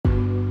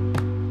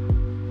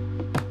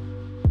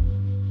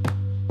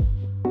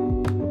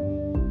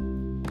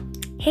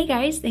Hey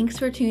guys, thanks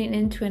for tuning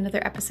in to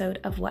another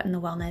episode of What in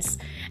the Wellness.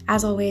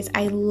 As always,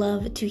 I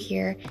love to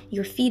hear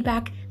your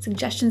feedback,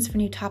 suggestions for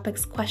new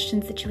topics,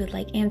 questions that you would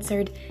like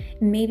answered,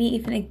 maybe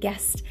even a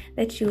guest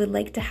that you would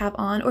like to have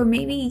on, or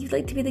maybe you'd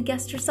like to be the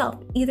guest yourself.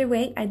 Either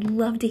way, I'd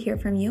love to hear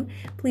from you.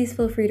 Please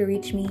feel free to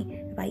reach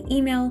me by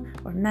email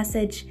or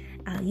message.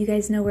 You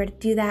guys know where to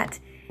do that.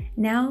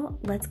 Now,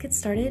 let's get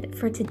started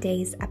for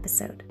today's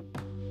episode.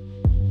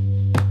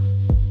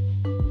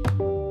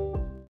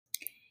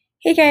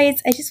 Hey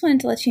guys, I just wanted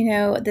to let you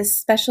know this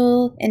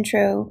special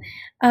intro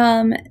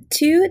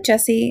to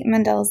Jessie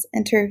Mendel's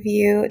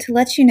interview to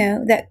let you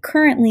know that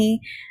currently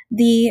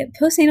the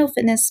Postnatal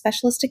Fitness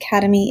Specialist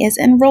Academy is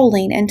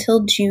enrolling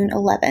until June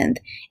 11th.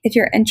 If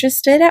you're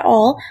interested at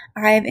all,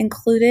 I've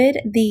included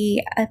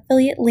the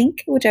affiliate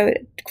link, which I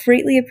would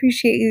greatly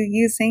appreciate you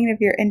using if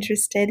you're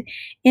interested,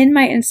 in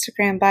my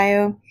Instagram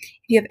bio.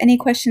 If you have any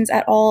questions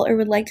at all or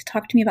would like to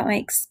talk to me about my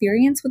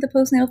experience with the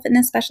Postnatal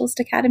Fitness Specialist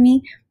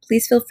Academy,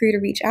 please feel free to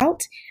reach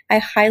out. I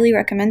highly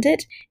recommend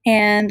it.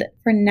 And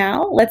for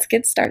now, let's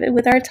get started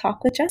with our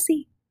talk with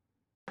Jessie.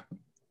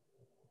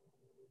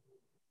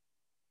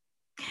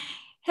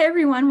 Hey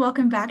everyone,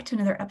 welcome back to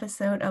another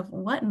episode of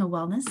What in the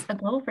Wellness, a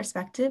global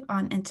perspective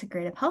on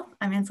integrative health.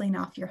 I'm Ansley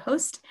Knopf, your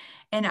host,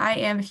 and I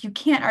am, if you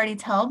can't already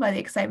tell by the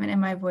excitement in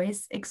my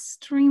voice,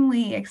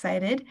 extremely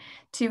excited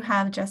to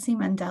have Jessie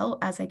Mendel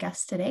as a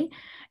guest today.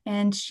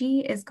 And she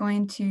is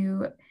going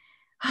to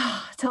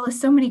tell us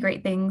so many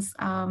great things.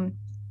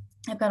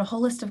 I've got a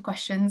whole list of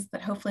questions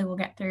that hopefully we'll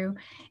get through,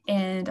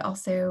 and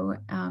also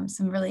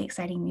some really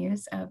exciting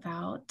news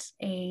about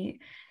a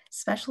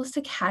specialist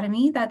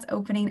academy that's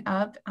opening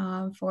up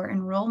for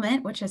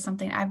enrollment, which is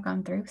something I've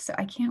gone through. So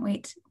I can't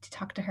wait to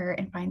talk to her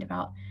and find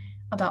about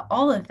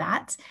all of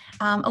that.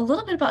 A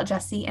little bit about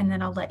Jessie, and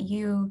then I'll let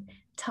you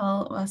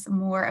tell us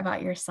more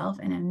about yourself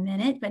in a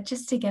minute. But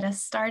just to get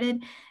us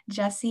started,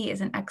 Jessie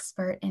is an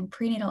expert in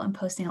prenatal and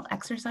postnatal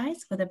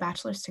exercise with a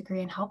bachelor's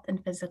degree in health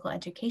and physical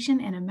education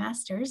and a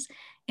master's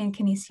in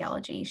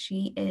kinesiology.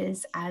 She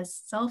is, as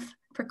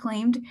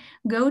self-proclaimed,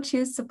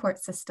 go-to support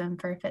system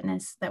for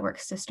fitness that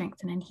works to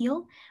strengthen and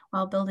heal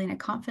while building a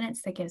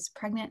confidence that gives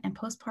pregnant and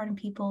postpartum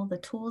people the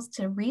tools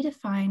to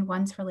redefine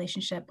one's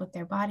relationship with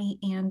their body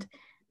and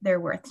their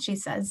worth. She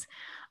says,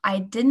 I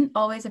didn't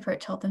always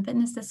approach health and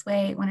fitness this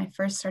way. When I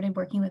first started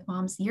working with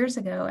moms years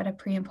ago at a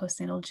pre and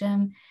postnatal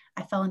gym,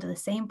 I fell into the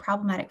same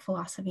problematic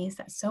philosophies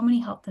that so many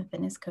health and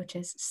fitness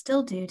coaches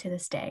still do to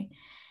this day.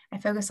 I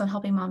focus on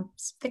helping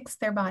moms fix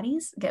their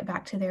bodies, get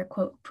back to their,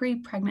 quote,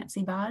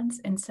 pre-pregnancy bods,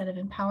 instead of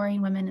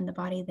empowering women in the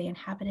body they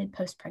inhabited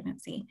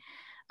post-pregnancy,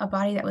 a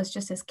body that was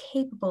just as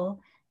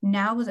capable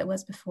now as it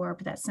was before,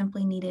 but that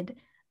simply needed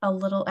a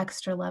little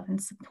extra love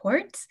and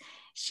support.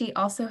 She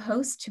also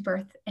hosts To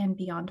Birth and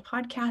Beyond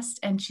podcast,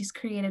 and she's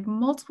created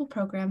multiple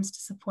programs to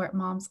support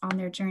moms on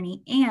their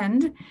journey.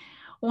 And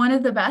one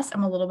of the best,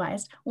 I'm a little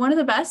biased, one of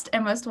the best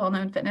and most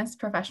well-known fitness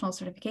professional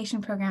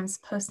certification programs,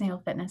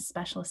 Postnatal Fitness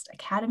Specialist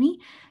Academy.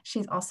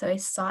 She's also a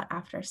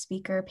sought-after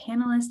speaker,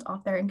 panelist,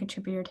 author, and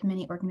contributor to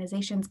many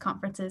organizations,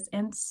 conferences,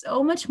 and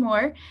so much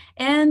more.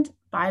 And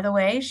by the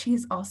way,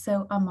 she's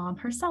also a mom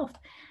herself.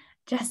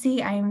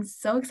 Jessie, I am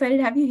so excited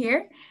to have you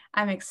here.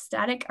 I'm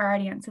ecstatic our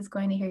audience is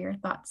going to hear your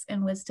thoughts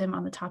and wisdom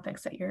on the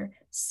topics that you're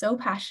so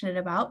passionate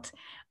about.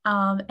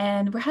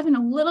 And we're having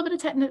a little bit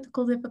of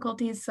technical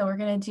difficulties, so we're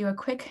going to do a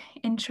quick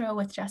intro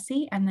with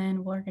Jessie, and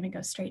then we're going to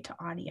go straight to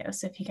audio.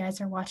 So if you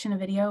guys are watching a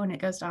video and it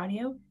goes to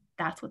audio,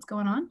 that's what's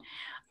going on.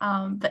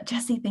 But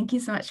Jessie, thank you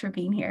so much for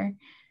being here.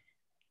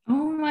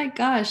 Oh my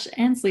gosh,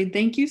 Ansley,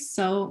 thank you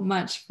so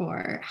much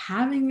for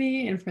having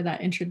me and for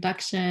that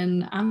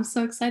introduction. I'm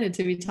so excited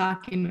to be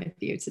talking with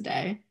you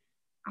today.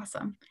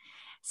 Awesome.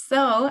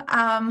 So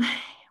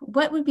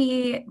what would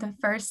be the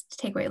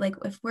first takeaway? Like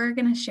if we're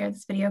going to share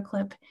this video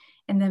clip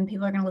and then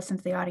people are going to listen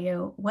to the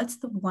audio, what's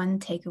the one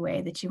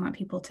takeaway that you want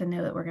people to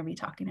know that we're going to be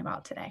talking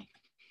about today?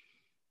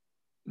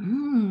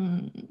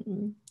 I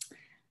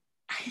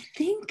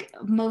think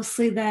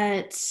mostly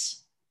that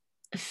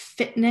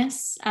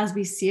fitness as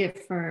we see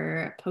it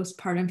for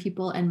postpartum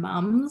people and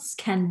moms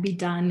can be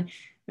done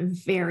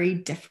very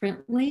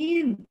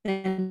differently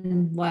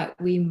than what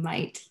we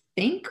might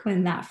think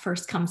when that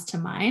first comes to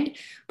mind.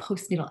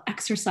 Postnatal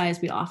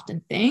exercise, we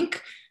often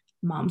think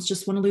moms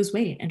just want to lose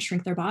weight and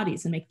shrink their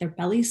bodies and make their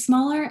bellies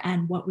smaller.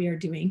 And what we are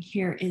doing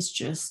here is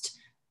just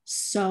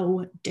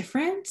so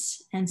different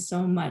and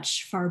so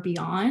much far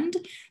beyond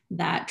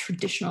that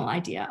traditional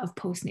idea of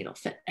postnatal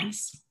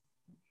fitness.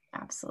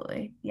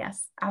 Absolutely.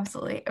 Yes,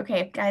 absolutely.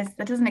 Okay, guys,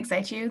 that doesn't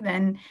excite you,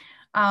 then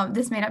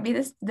this may not be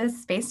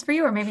this space for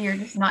you, or maybe you're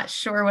just not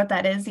sure what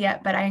that is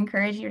yet, but I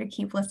encourage you to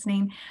keep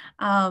listening.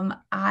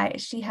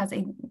 She has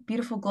a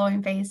beautiful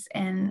glowing face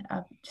and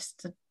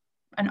just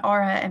an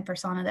aura and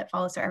persona that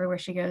follows her everywhere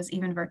she goes,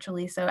 even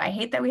virtually. So I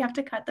hate that we have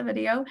to cut the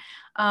video,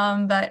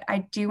 but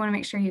I do want to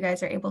make sure you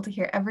guys are able to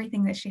hear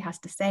everything that she has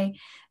to say.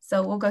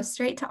 So we'll go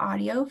straight to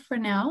audio for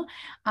now.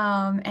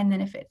 And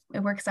then if it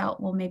works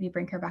out, we'll maybe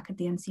bring her back at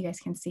the end so you guys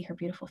can see her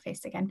beautiful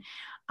face again.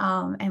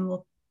 And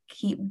we'll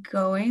keep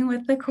going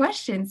with the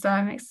question. So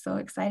I'm so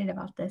excited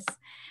about this.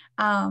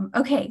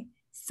 Okay,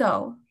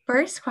 so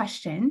first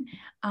question,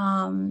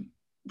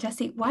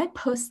 Jessie, why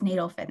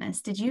postnatal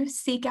fitness? Did you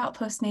seek out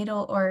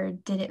postnatal or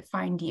did it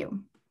find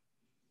you?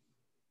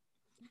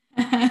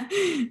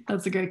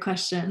 That's a great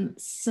question.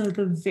 So,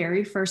 the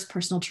very first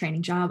personal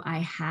training job I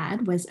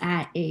had was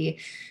at a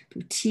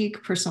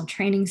boutique personal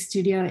training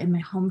studio in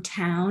my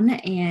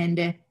hometown.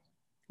 And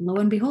lo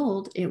and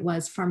behold, it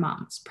was for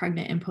moms,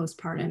 pregnant and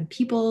postpartum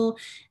people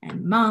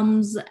and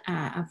moms,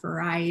 a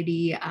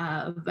variety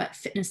of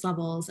fitness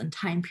levels and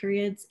time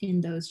periods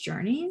in those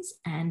journeys.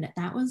 And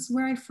that was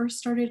where I first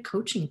started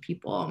coaching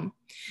people.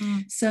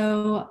 Mm.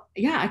 So,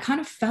 yeah, I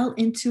kind of fell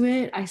into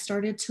it. I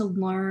started to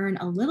learn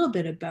a little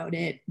bit about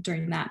it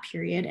during that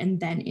period. And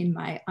then in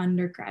my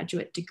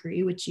undergraduate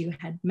degree, which you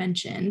had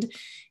mentioned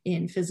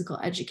in physical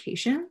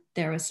education,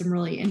 there was some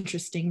really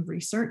interesting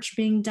research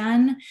being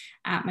done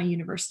at my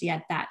university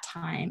at that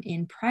time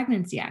in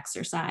pregnancy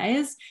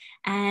exercise.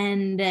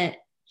 And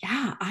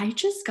yeah, I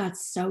just got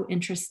so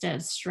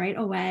interested straight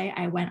away.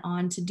 I went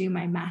on to do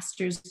my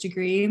master's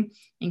degree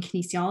in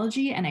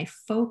kinesiology, and I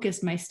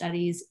focused my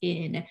studies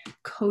in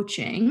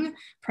coaching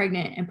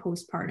pregnant and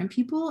postpartum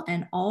people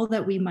and all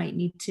that we might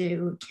need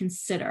to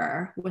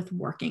consider with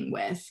working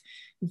with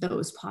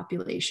those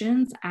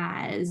populations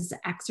as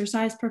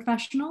exercise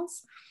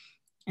professionals.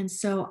 And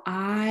so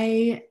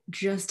I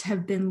just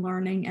have been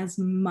learning as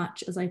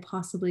much as I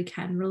possibly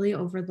can, really,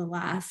 over the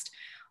last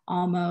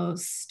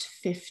almost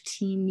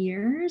 15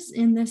 years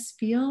in this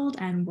field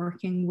and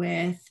working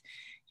with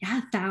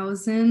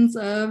thousands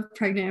of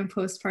pregnant and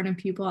postpartum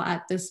people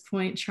at this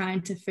point,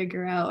 trying to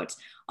figure out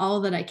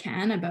all that I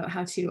can about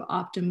how to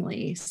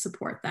optimally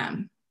support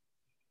them.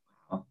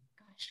 Oh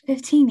gosh,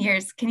 15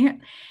 years.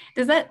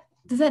 Does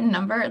that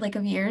number like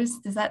of years,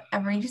 does that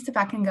ever, you just sit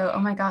back and go, oh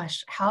my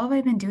gosh, how have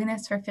I been doing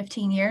this for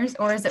 15 years?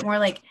 Or is it more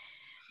like,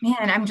 man,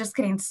 I'm just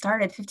getting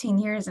started, 15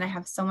 years and I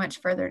have so much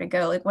further to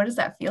go? Like, what does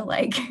that feel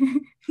like?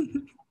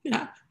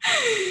 Yeah,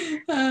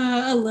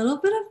 a little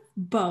bit of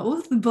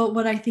both. But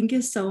what I think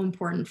is so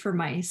important for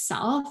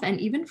myself and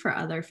even for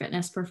other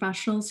fitness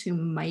professionals who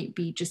might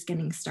be just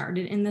getting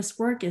started in this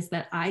work is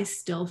that I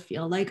still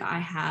feel like I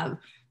have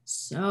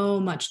so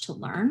much to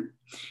learn.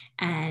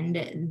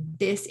 And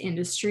this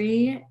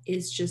industry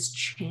is just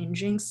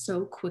changing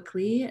so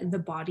quickly. The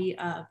body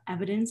of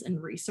evidence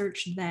and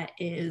research that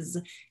is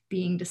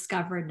being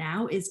discovered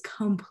now is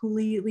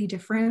completely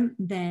different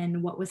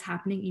than what was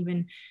happening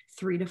even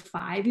 3 to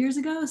 5 years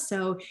ago.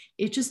 So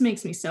it just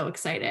makes me so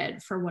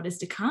excited for what is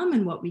to come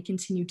and what we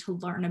continue to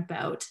learn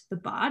about the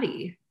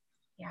body.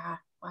 Yeah,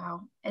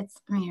 wow. I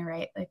mean, you're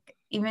right. Like,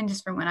 even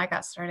just from when I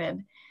got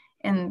started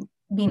and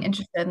being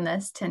interested in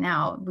this to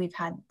now, we've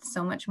had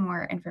so much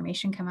more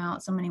information come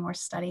out, so many more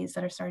studies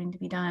that are starting to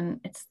be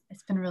done. It's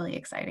been really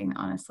exciting,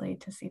 honestly,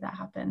 to see that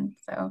happen.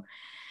 So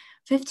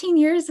 15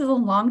 years is a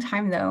long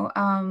time though.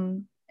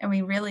 I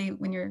mean, really,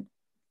 when you're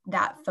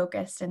that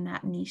focused and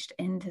that niched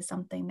into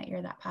something that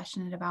you're that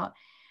passionate about,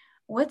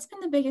 what's been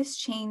the biggest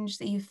change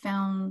that you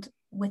found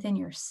within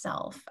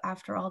yourself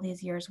after all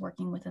these years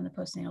working within the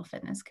postnatal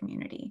fitness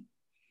community?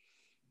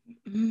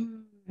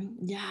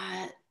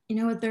 Yeah,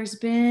 there's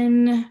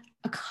been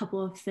a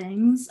couple of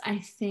things. I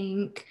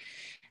think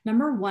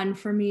number one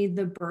for me,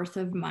 the birth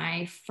of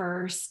my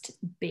first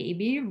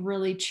baby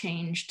really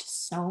changed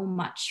so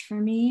much for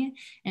me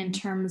in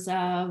terms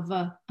of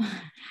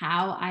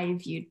how I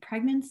viewed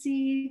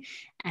pregnancy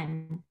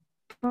and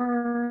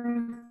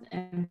birth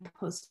and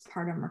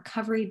postpartum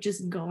recovery.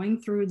 Just going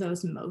through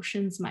those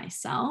motions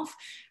myself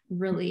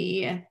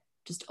really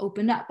just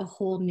opened up a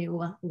whole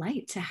new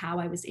light to how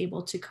I was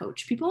able to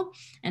coach people,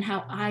 and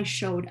how I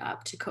showed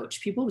up to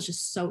coach people was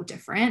just so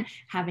different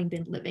having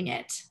been living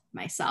it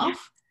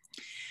myself.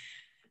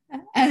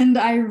 And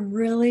I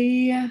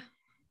really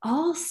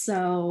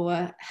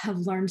also have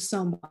learned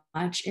so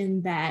much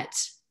in that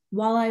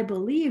while I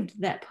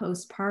believed that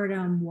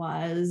postpartum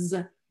was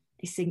a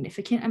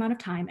significant amount of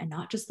time and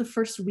not just the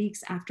first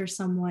weeks after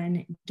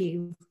someone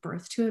gave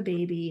birth to a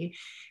baby,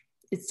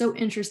 it's so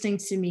interesting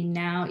to me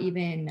now,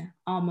 even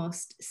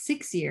almost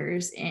 6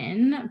 years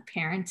in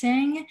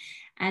parenting,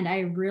 and I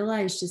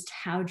realized just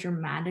how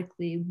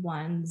dramatically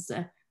one's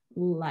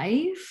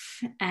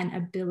life and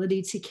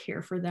ability to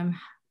care for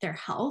their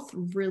health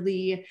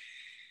really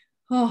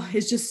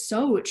is just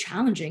so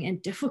challenging and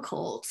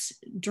difficult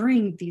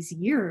during these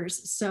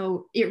years.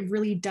 So it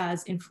really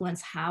does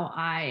influence how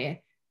I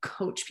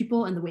coach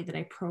people and the way that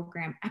I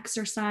program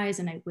exercise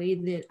and the way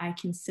that I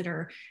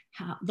consider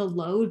the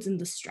loads and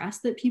the stress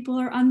that people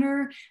are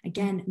under.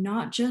 Again,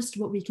 not just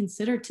what we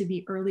consider to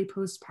be early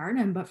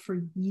postpartum, but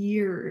for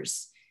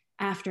years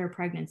after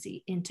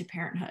pregnancy into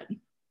parenthood.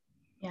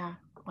 Yeah,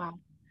 wow.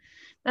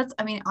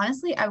 I mean,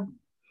 honestly, I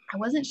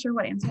wasn't sure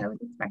what answer I was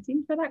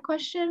expecting for that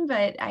question,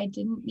 but I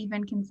didn't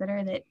even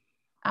consider that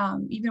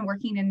even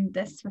working in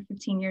this for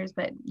 15 years,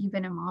 but you've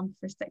been a mom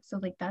for 6. So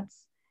like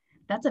that's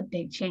a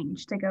big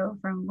change to go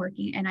from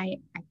working. And I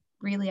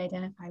really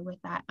identify with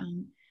that.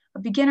 a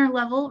beginner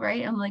level,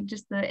 right? And like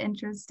just the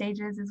intro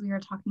stages, as we were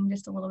talking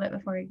just a little bit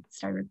before we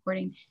started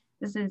recording.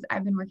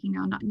 I've been working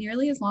now not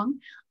nearly as long,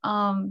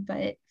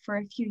 but for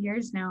a few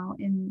years now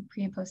in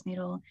pre and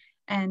postnatal,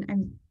 and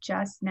I'm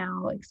just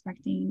now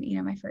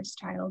expecting, my first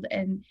child,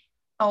 and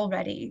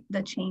already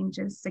the change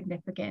is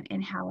significant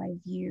in how I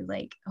view,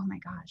 like, oh my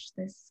gosh,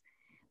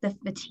 the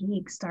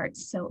fatigue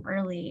starts so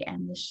early,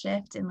 and the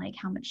shift in like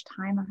how much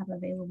time I have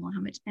available,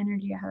 how much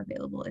energy I have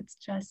available. It's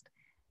just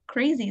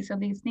crazy. So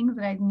these things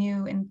that I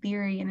knew in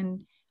theory,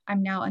 and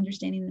I'm now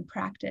understanding in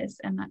practice,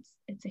 and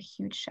it's a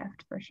huge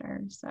shift for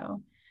sure.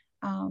 So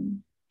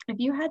if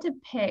you had to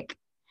pick,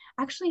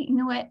 actually, you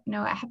know what?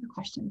 No, I have a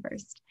question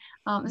first.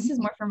 This is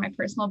more for my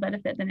personal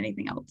benefit than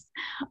anything else.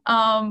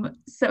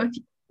 So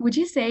would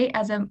you say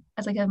as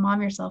like a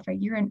mom yourself, right?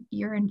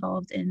 You're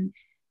involved in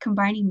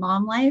combining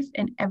mom life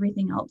and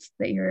everything else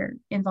that you're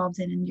involved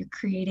in, and you're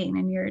creating,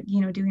 and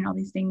you're, doing all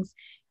these things.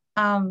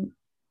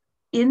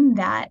 In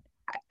that,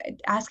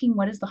 asking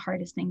what is the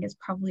hardest thing is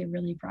probably a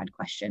really broad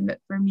question, but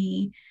for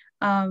me,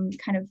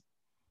 kind of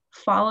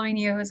following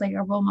you as like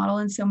a role model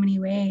in so many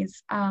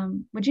ways,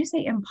 would you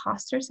say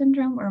imposter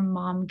syndrome or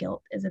mom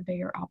guilt is a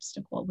bigger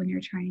obstacle when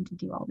you're trying to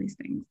do all these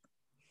things?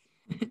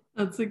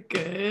 That's a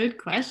good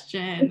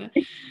question.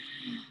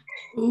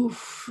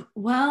 Oof.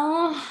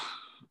 Well,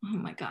 oh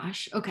my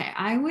gosh. Okay,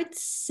 I would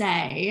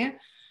say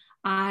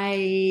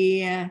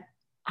I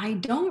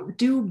don't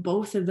do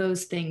both of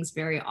those things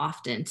very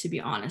often, to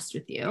be honest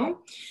with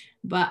you.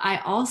 But I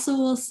also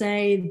will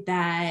say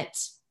that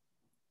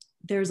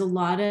there's a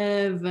lot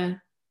of,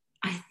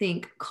 I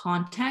think,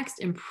 context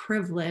and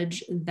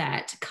privilege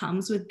that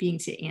comes with being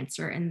to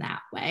answer in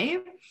that way.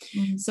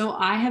 Mm-hmm. So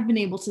I have been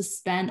able to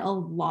spend a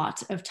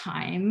lot of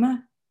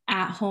time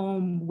at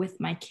home with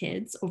my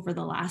kids over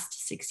the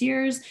last 6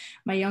 years.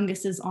 My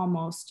youngest is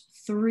almost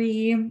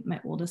 3, my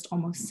oldest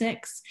almost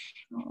 6.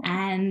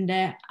 And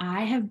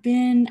I have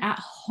been at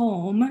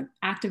home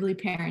actively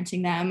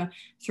parenting them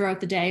throughout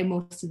the day,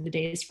 most of the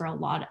days for a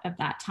lot of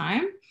that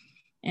time.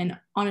 And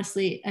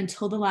honestly,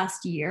 until the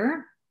last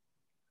year,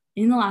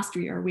 in the last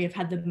year, we have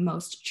had the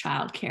most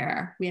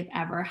childcare we have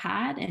ever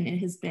had, and it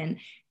has been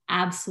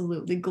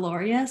absolutely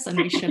glorious. And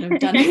we should have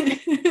done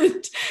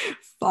it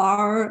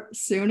far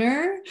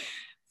sooner.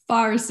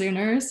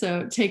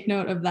 So take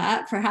note of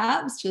that,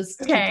 perhaps. Just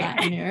keep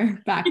that in your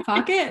back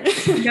pocket.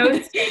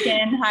 Notes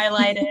taken,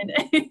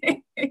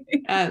 highlighted.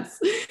 Yes.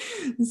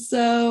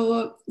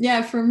 So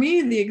yeah, for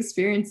me, the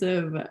experience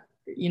of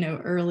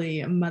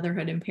early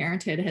motherhood and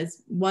parenthood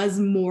was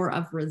more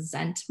of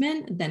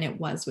resentment than it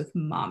was with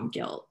mom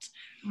guilt.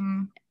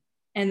 And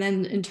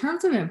then in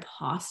terms of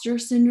imposter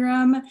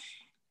syndrome,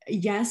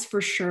 yes, for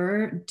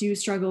sure, do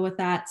struggle with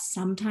that.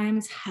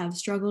 Sometimes have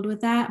struggled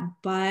with that,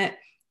 but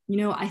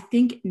I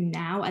think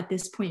now at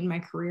this point in my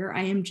career,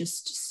 I am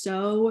just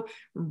so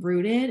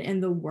rooted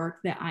in the work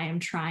that I am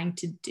trying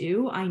to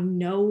do. I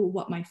know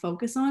what my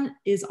focus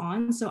is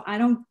on, so I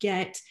don't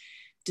get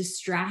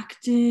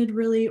distracted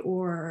really,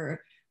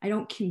 or I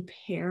don't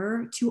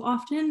compare too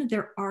often.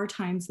 There are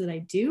times that I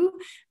do,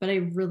 but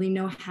I really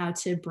know how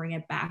to bring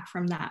it back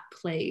from that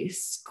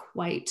place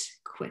quite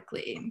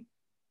quickly.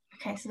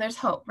 Okay, so there's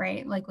hope,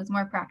 right? Like with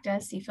more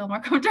practice, you feel more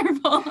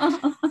comfortable.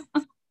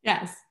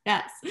 Yes.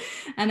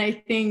 And I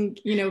think,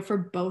 for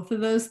both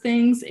of those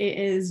things,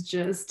 it's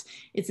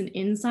an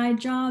inside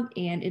job,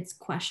 and it's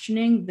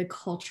questioning the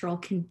cultural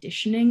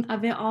conditioning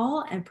of it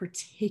all, and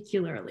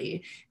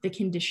particularly the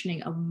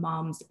conditioning of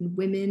moms and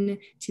women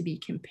to be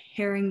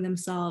comparing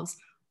themselves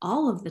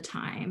all of the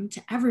time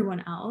to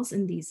everyone else,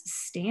 and these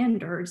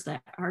standards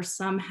that are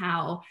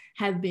somehow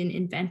have been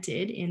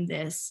invented in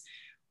this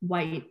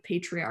white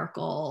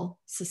patriarchal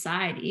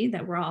society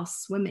that we're all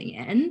swimming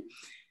in.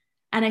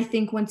 And I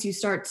think once you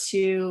start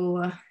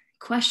to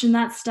question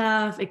that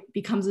stuff, it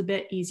becomes a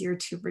bit easier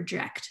to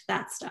reject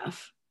that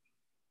stuff.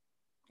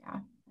 Yeah,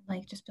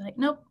 like just be like,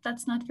 nope,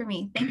 that's not for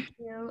me. Thank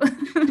you.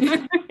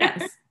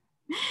 Yes.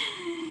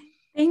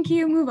 Thank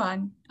you. Move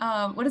on.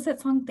 What is that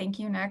song? Thank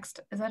You Next.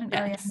 Is that an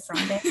Ariana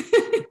Grande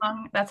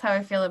song? That's how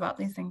I feel about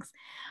these things.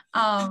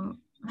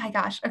 My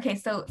gosh. Okay,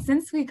 so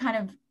since we kind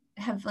of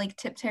have like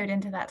tiptoed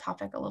into that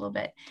topic a little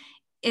bit,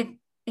 if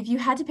you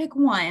had to pick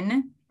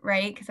one,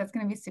 right? Because that's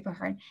going to be super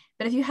hard.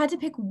 But if you had to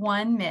pick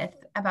one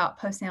myth about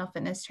postnatal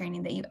fitness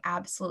training that you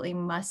absolutely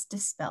must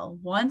dispel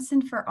once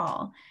and for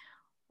all,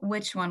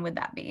 which one would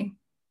that be?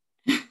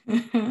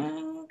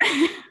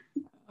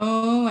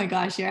 Oh my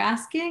gosh, you're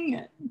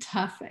asking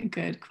tough,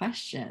 good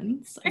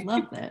questions. I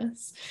love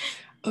this.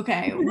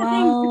 Okay,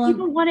 well, the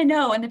people want to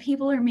know, and the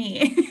people are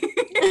me.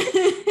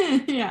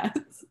 Yes.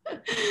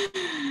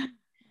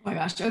 Oh my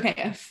gosh.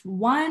 Okay.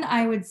 One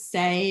I would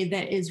say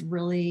that is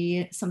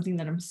really something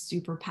that I'm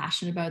super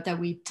passionate about that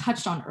we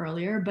touched on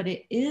earlier, but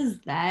it is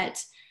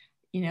that,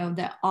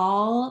 that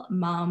all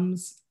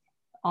moms,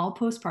 all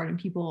postpartum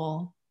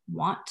people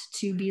want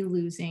to be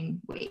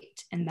losing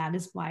weight. And that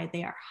is why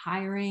they are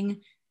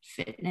hiring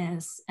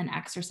fitness and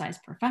exercise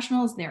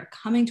professionals. They're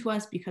coming to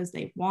us because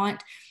they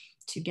want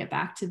to get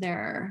back to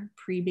their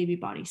pre-baby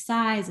body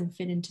size and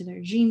fit into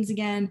their jeans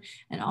again,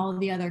 and all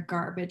the other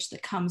garbage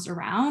that comes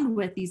around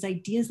with these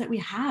ideas that we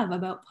have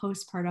about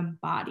postpartum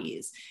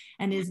bodies.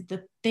 And is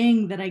the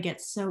thing that I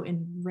get so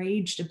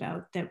enraged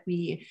about, that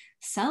we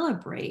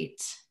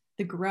celebrate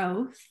the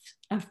growth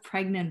of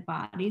pregnant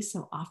bodies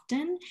so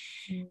often.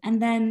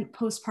 And then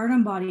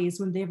postpartum bodies,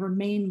 when they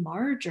remain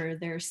larger,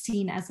 they're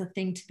seen as a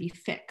thing to be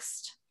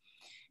fixed.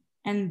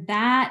 And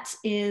that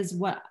is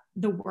what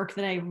the work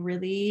that I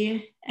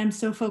really am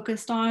so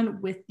focused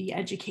on with the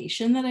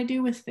education that I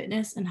do with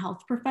fitness and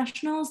health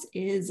professionals,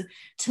 is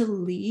to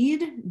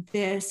lead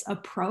this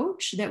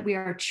approach that we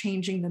are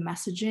changing the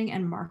messaging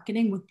and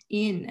marketing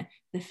within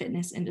the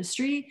fitness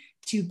industry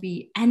to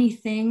be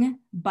anything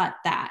but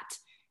that.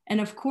 And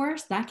of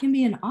course, that can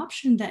be an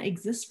option that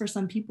exists for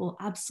some people,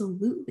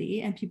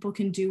 absolutely. And people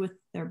can do with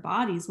their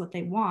bodies what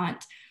they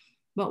want.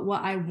 But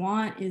what I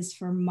want is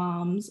for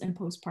moms and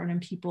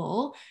postpartum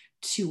people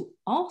to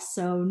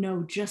also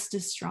know just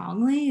as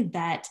strongly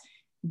that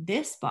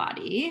this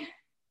body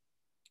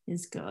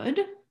is good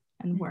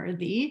and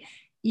worthy,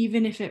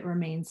 even if it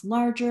remains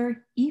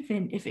larger,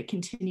 even if it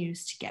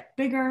continues to get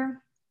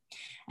bigger.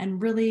 And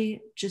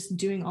really just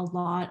doing a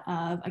lot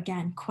of,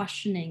 again,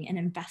 questioning and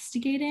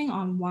investigating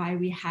on why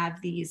we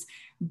have these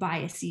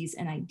biases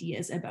and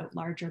ideas about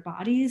larger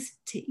bodies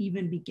to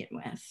even begin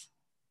with.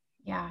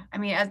 Yeah. I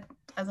mean,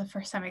 as a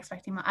first time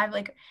expecting mom, I've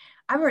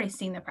already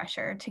seen the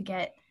pressure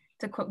to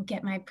quote,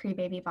 get my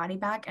pre-baby body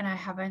back. And I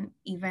haven't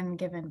even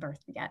given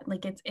birth yet.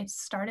 Like it's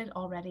started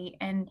already.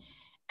 And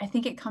I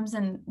think it comes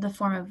in the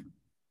form of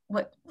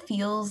what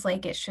feels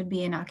like it should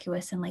be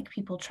innocuous and like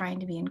people trying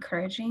to be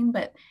encouraging,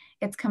 but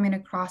it's coming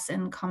across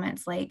in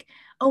comments like,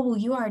 oh, well,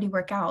 you already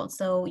work out,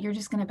 so you're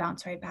just going to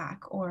bounce right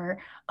back. Or,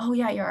 oh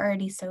yeah, you're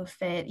already so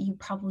fit, you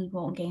probably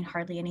won't gain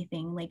hardly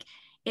anything. Like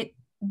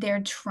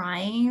they're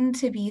trying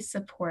to be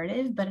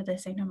supportive, but at the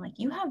same time, like,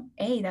 you have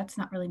A, that's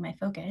not really my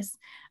focus.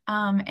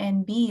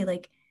 And B,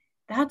 like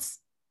that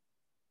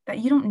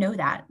you don't know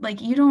that.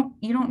 Like you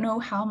don't know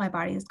how my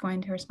body is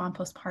going to respond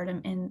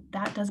postpartum, and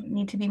that doesn't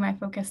need to be my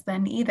focus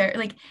then either.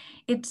 Like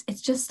it's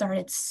just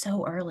started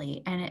so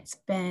early, and it's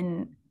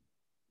been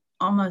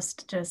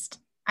almost just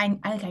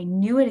I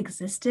knew it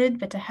existed,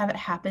 but to have it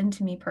happen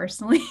to me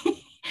personally,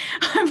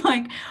 I'm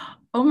like,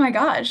 oh my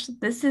gosh,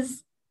 this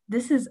is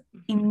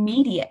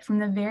immediate from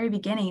the very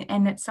beginning.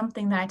 And it's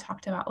something that I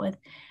talked about with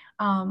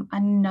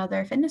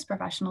another fitness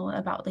professional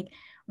about, like,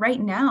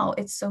 right now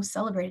it's so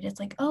celebrated. It's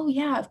like, oh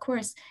yeah, of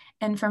course.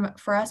 And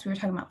for us, we were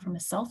talking about from a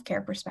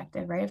self-care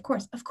perspective, right? Of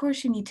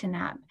course you need to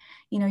nap.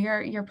 You know,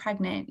 you're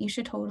pregnant.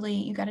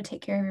 You got to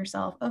take care of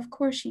yourself. Of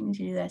course you need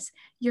to do this.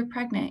 You're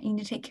pregnant. You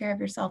need to take care of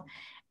yourself.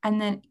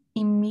 And then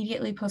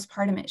immediately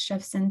postpartum, it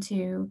shifts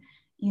into,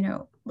 you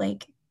know,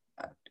 like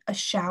a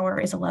shower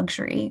is a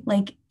luxury.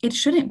 Like it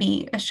shouldn't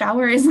be. A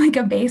shower is like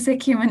a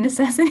basic human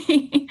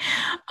necessity.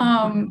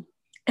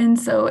 And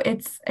so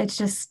it's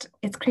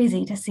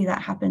crazy to see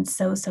that happen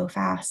so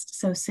fast,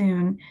 so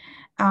soon.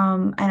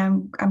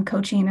 And I'm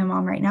coaching a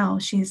mom right now.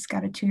 She's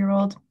got a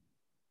 2-year-old,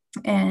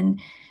 and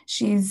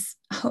she's,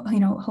 you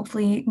know,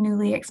 hopefully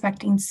newly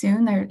expecting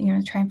soon. They're, you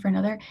know, trying for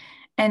another,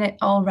 and it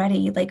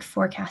already like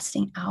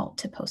forecasting out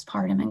to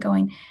postpartum and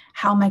going,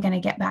 how am I going to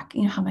get back?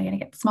 You know, how am I going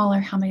to get smaller?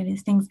 How am I going to do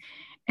these things?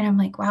 And I'm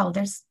like, wow,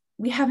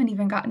 we haven't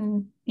even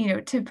gotten, you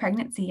know, to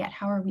pregnancy yet.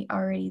 How are we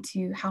already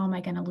to, how am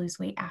I going to lose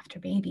weight after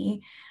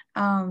baby?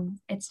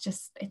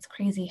 It's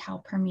crazy how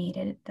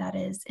permeated that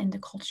is into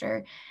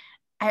culture.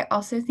 I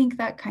also think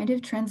that kind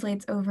of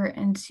translates over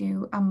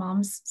into a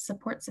mom's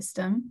support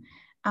system,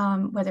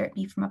 whether it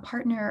be from a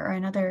partner or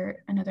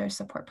another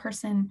support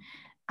person.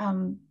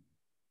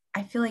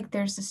 I feel like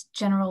there's this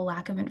general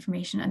lack of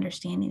information,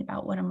 understanding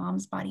about what a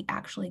mom's body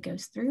actually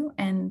goes through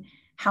and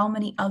how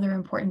many other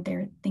important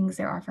things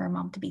there are for a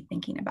mom to be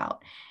thinking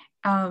about.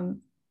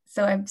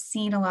 So I've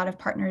seen a lot of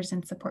partners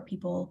and support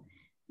people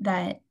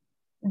that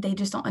they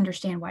just don't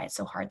understand why it's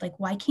so hard. Like,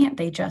 why can't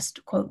they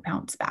just, quote,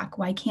 bounce back?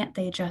 Why can't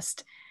they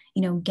just,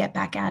 you know, get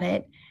back at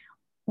it?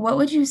 What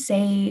would you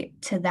say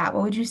to that?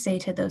 What would you say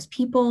to those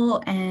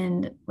people,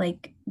 and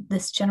like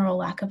this general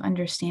lack of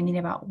understanding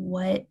about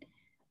what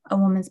a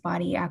woman's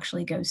body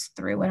actually goes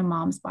through, what a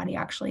mom's body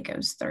actually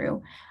goes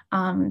through,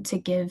 to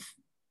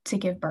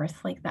give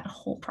birth, like that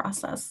whole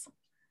process?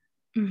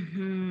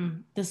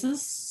 This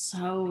is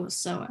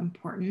so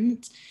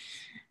important.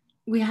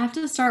 We have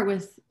to start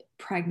with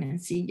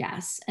pregnancy,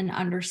 yes, and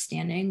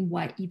understanding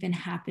what even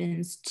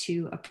happens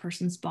to a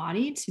person's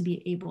body to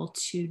be able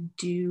to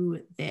do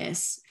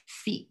this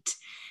feat.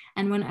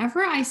 And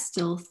whenever I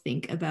still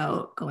think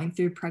about going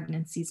through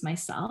pregnancies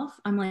myself,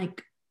 I'm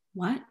like,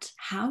 what?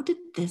 How did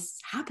this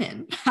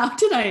happen? How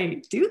did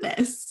I do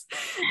this?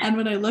 And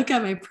when I look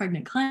at my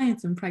pregnant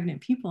clients and pregnant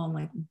people, I'm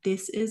like,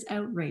 this is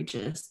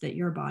outrageous that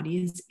your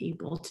body is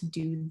able to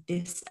do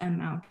this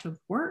amount of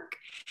work,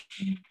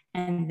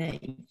 and that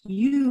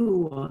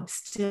you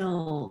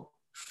still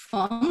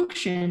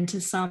function to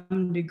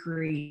some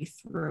degree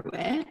through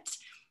it.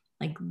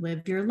 Like,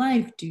 live your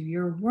life, do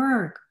your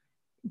work,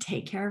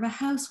 take care of a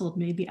household,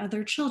 maybe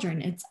other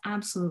children. It's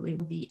absolutely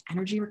the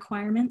energy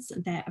requirements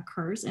that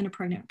occurs in a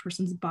pregnant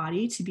person's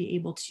body to be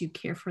able to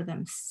care for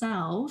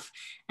themselves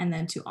and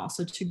then to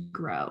also to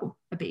grow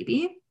a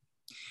baby.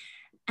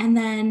 And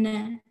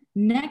then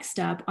next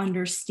up,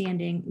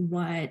 understanding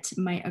what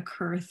might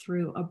occur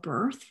through a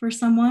birth for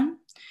someone,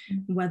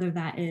 whether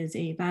that is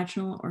a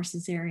vaginal or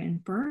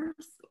cesarean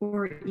birth,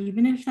 or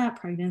even if that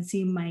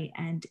pregnancy might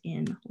end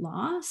in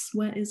loss,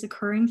 what is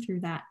occurring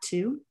through that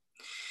too.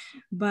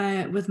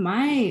 But with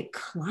my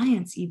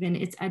clients, even,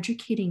 it's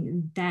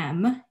educating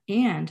them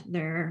and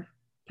their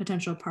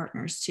potential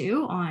partners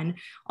too on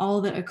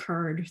all that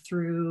occurred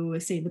through,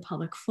 say, the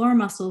pelvic floor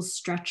muscles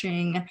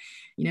stretching,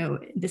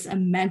 this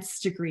immense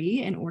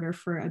degree in order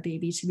for a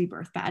baby to be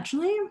birthed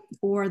vaginally,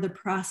 or the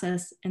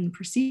process and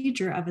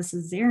procedure of a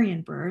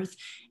cesarean birth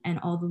and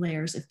all the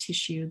layers of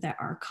tissue that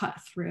are cut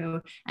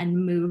through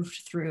and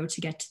moved through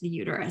to get to the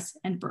uterus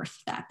and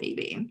birth that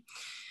baby.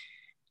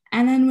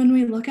 And then when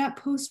we look at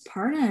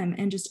postpartum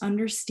and just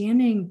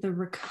understanding the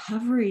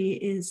recovery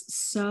is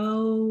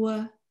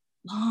so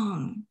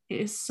long. It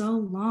is so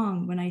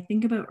long. When I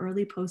think about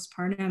early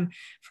postpartum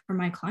for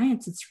my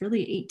clients, it's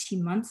really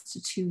 18 months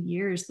to 2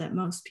 years that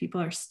most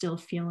people are still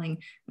feeling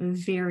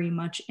very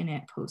much in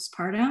it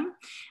postpartum.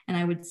 And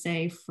I would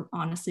say,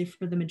 honestly,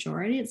 for the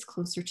majority, it's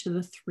closer to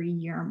the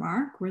 3-year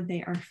mark where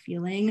they are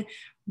feeling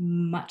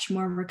much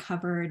more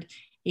recovered,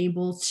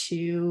 able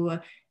to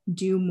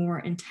do more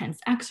intense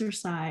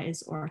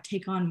exercise or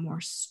take on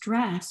more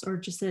stress, or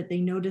just that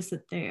they notice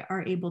that they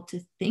are able to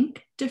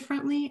think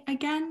differently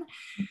again.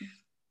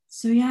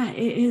 So yeah,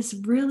 it is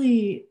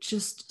really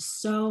just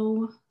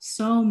so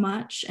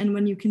much. And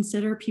when you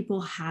consider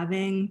people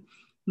having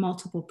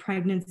multiple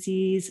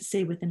pregnancies,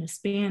 say within a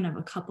span of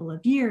a couple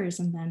of years,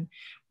 and then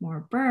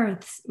more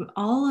births,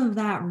 all of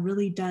that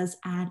really does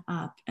add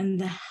up. And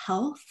the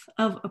health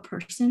of a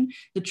person,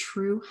 the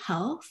true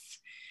health,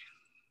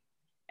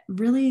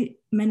 really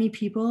many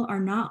people are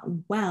not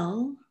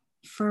well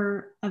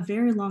for a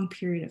very long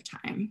period of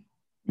time.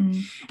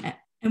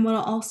 And what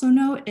I'll also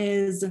note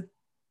is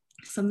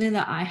something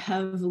that I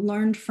have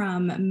learned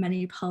from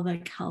many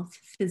pelvic health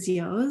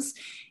physios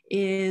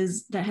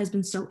is that has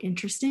been so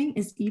interesting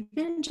is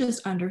even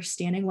just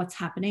understanding what's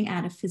happening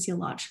at a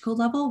physiological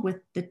level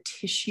with the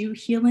tissue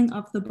healing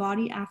of the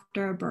body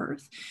after a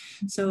birth.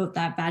 So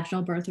that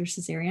vaginal birth or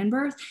cesarean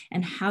birth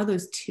and how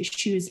those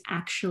tissues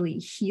actually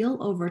heal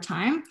over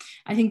time.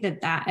 I think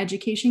that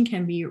education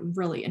can be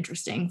really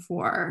interesting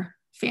for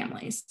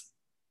families.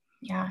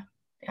 Yeah.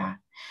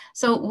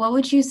 So what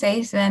would you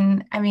say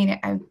then? I mean,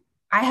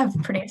 I have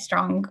pretty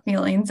strong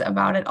feelings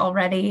about it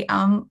already.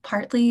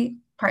 Partly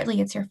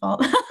it's your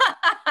fault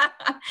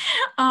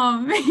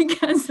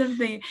because of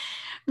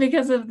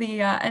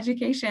the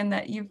education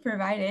that you've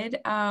provided,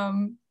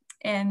 and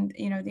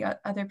the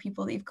other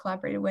people that you've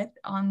collaborated with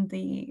on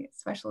the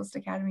Specialist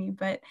Academy.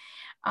 But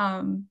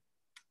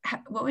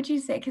what would you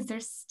say? Because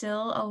there's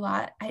still a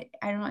lot. I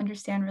don't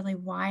understand really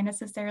why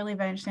necessarily,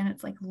 but I understand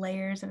it's like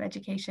layers of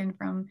education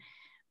from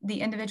the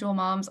individual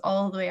moms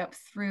all the way up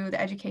through the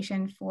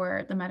education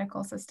for the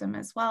medical system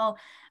as well.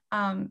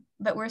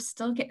 But we're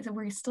still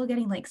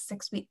getting like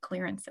 6-week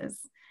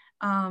clearances,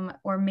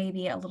 or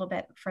maybe a little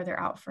bit further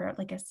out for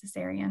like a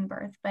cesarean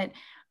birth. But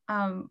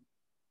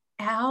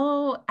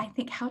how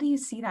do you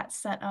see that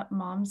set up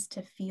moms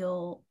to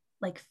feel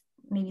like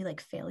maybe like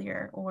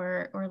failure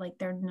or like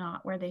they're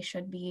not where they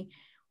should be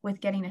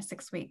with getting a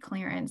 6-week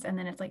clearance, and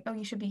then it's like, oh,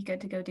 you should be good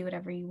to go do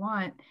whatever you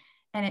want,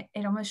 and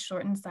it almost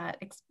shortens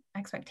that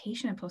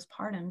expectation of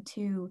postpartum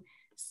to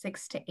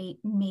 6 to 8,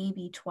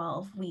 maybe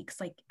 12 weeks.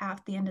 Like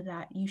at the end of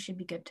that, you should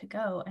be good to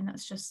go. And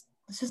that's just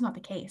not the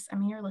case. I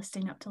mean, you're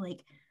listing up to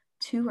like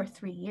 2 or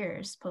 3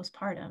 years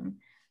postpartum.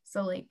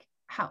 So like,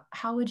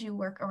 how would you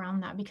work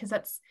around that? Because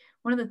that's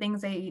one of the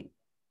things a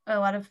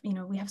lot of,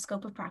 we have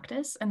scope of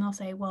practice, and they'll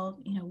say, well,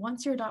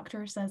 once your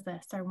doctor says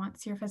this, or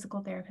once your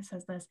physical therapist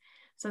says this.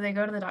 So they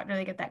go to the doctor,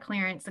 they get that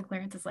clearance. The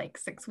clearance is like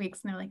 6 weeks,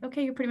 and they're like,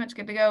 okay, you're pretty much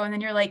good to go. And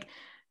then you're like,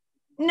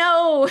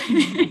 no.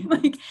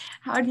 Like,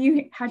 how do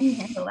you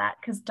handle that?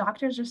 Because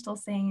doctors are still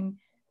saying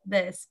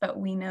this, but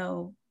we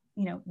know,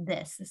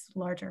 this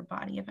larger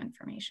body of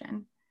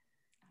information.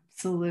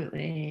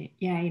 Absolutely.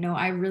 Yeah.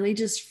 I really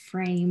just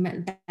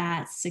frame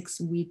that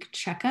 6-week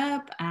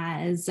checkup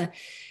as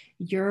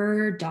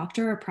your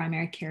doctor or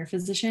primary care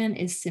physician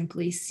is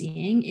simply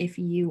seeing if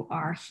you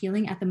are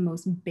healing at the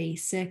most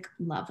basic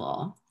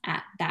level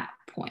at that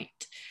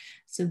point.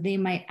 So they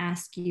might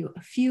ask you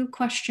a few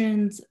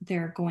questions.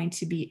 They're going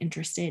to be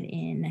interested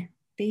in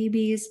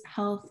baby's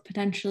health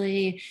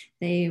potentially.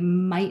 They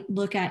might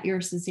look at your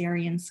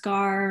cesarean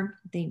scar.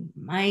 They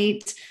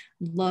might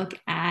look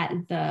at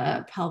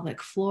the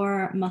pelvic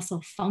floor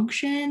muscle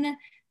function.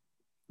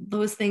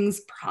 Those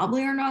things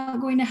probably are not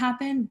going to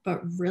happen,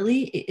 but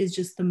really it is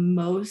just the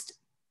most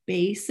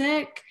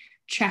basic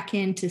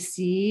check-in to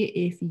see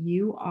if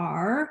you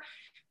are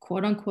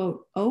quote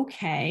unquote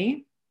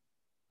okay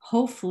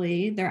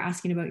hopefully they're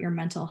asking about your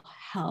mental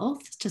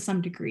health to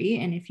some degree.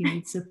 And if you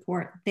need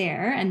support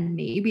there, and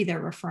maybe they're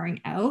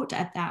referring out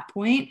at that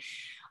point,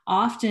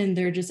 often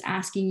they're just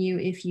asking you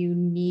if you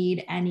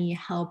need any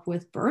help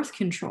with birth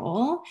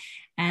control,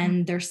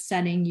 and they're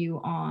setting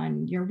you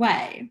on your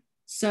way.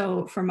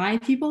 So for my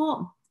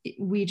people,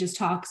 we just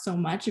talk so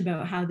much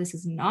about how this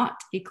is not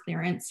a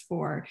clearance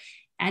for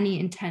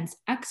any intense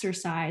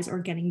exercise or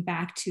getting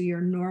back to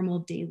your normal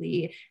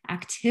daily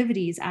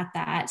activities at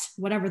that,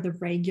 whatever the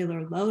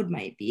regular load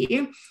might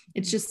be.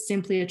 It's just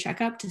simply a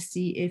checkup to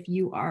see if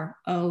you are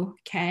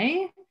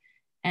okay.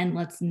 And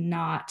let's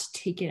not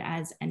take it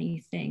as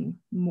anything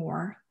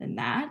more than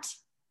that.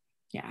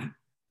 Yeah.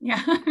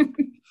 Yeah.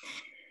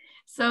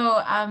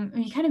 So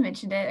you kind of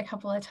mentioned it a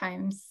couple of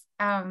times.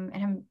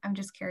 And I'm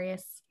just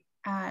curious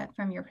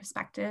from your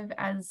perspective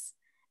as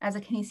a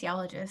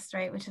kinesiologist,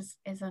 right, which is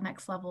the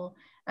next level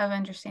of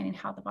understanding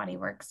how the body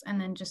works, and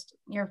then just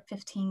your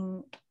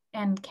 15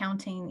 and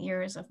counting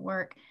years of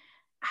work,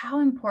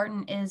 how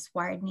important is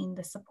widening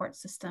the support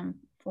system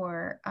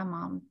for a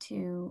mom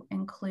to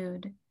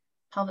include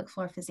pelvic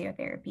floor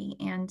physiotherapy,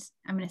 and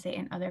I'm going to say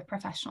in other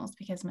professionals,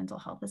 because mental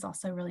health is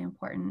also really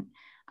important,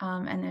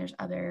 and there's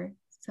other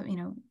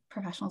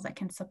professionals that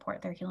can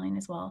support their healing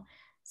as well.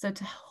 So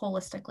to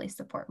holistically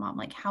support mom,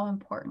 like how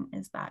important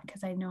is that?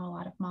 Because I know a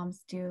lot of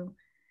moms do,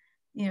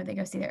 they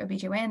go see their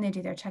OBGYN, they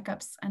do their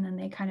checkups, and then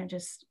they kind of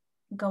just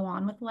go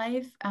on with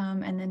life.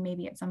 And then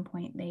maybe at some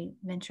point they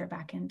venture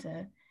back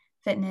into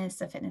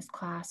fitness, a fitness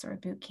class or a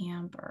boot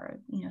camp or,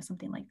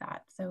 something like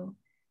that. So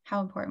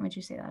how important would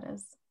you say that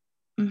is?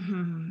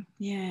 Mm-hmm.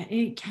 Yeah,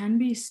 it can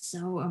be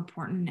so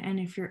important. And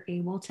if you're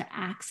able to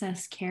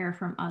access care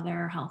from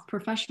other health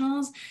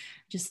professionals,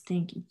 just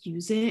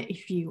use it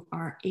if you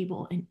are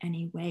able in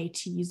any way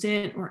to use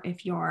it, or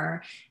if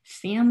your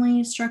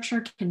family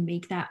structure can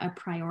make that a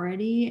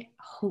priority.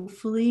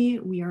 Hopefully,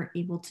 we are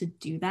able to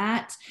do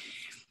that.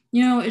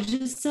 It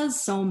just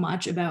says so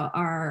much about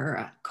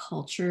our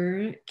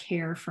culture,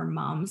 care for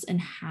moms,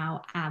 and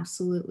how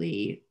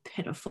absolutely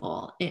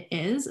pitiful it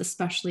is,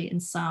 especially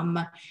in some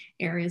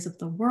areas of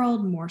the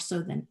world, more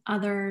so than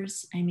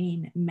others. I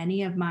mean,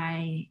 many of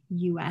my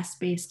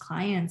US-based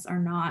clients are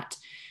not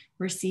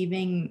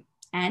receiving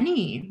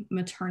any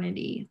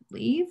maternity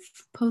leave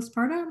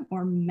postpartum,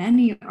 or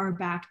many are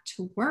back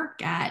to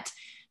work at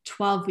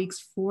 12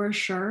 weeks for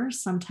sure,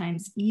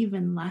 sometimes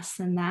even less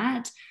than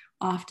that.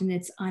 Often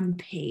it's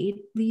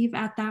unpaid leave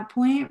at that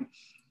point.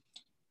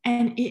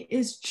 And it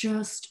is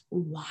just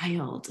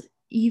wild.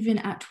 Even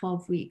at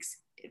 12 weeks,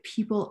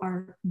 people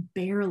are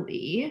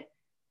barely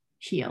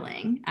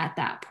healing at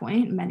that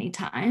point many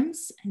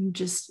times. And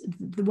just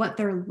what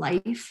their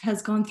life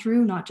has gone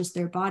through, not just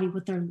their body,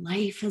 what their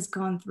life has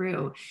gone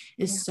through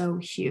is so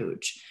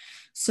huge.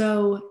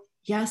 So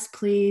yes,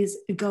 please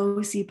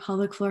go see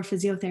pelvic floor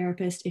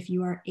physiotherapist if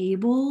you are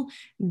able.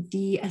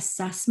 The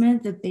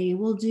assessment that they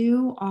will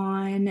do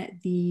on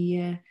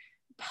the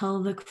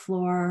pelvic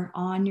floor,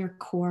 on your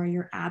core,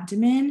 your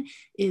abdomen,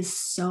 is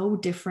so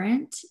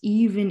different.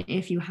 Even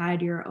if you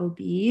had your OB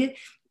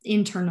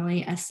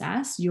internally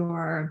assess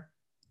your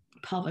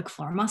pelvic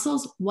floor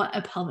muscles, what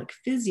a pelvic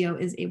physio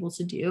is able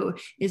to do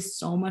is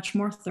so much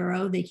more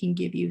thorough. They can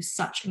give you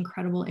such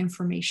incredible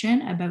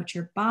information about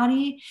your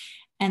body.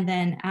 And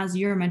then, as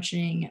you're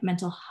mentioning,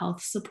 mental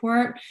health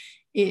support,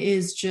 it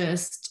is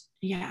just,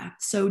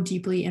 so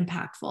deeply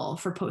impactful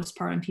for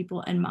postpartum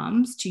people and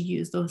moms to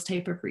use those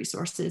type of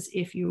resources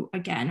if you,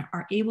 again,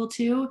 are able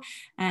to.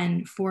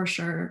 And for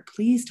sure,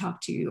 please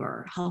talk to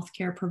your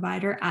healthcare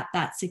provider at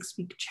that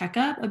 6-week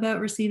checkup about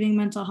receiving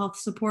mental health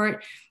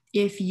support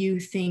if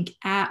you think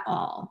at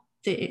all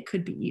that it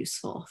could be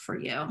useful for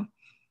you.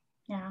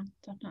 Yeah,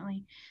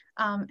 definitely.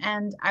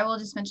 And I will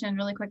just mention a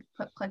really quick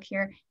plug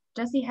here.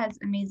 Jessie has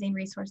amazing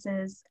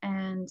resources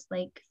and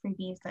like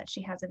freebies that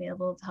she has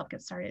available to help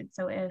get started.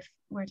 So if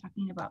we're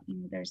talking about,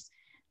 there's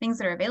things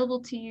that are available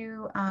to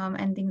you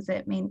and things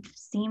that may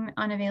seem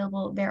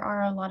unavailable, there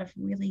are a lot of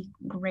really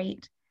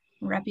great,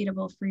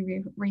 reputable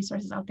free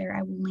resources out there.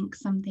 I will link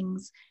some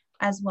things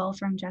as well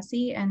from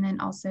Jessie, and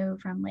then also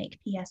from like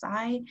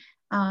PSI.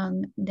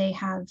 They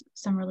have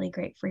some really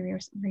great free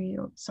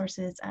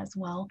resources as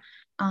well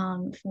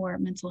for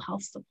mental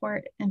health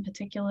support in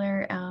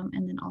particular,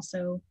 and then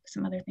also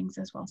some other things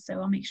as well. So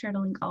I'll make sure to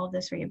link all of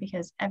this for you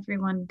because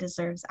everyone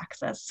deserves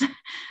access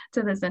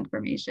to this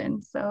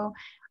information. So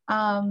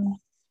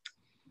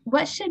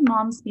what should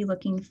moms be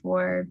looking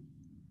for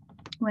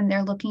when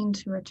they're looking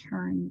to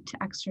return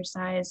to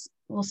exercise?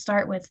 We'll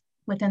start with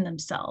within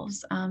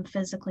themselves,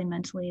 physically,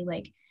 mentally.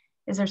 Like,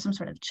 is there some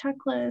sort of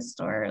checklist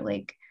or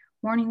like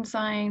warning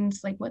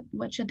signs? Like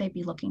what should they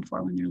be looking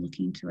for when they're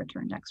looking to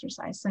return to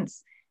exercise,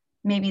 since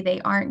maybe they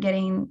aren't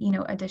getting,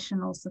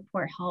 additional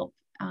support help?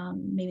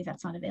 Maybe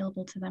that's not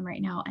available to them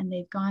right now, and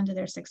they've gone to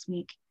their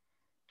 6-week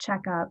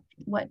checkup.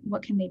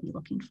 What can they be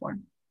looking for?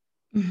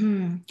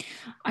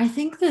 I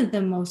think that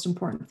the most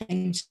important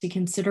thing to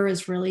consider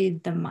is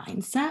really the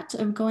mindset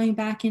of going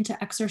back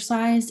into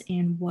exercise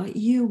and what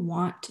you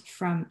want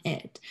from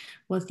it,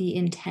 what the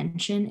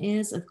intention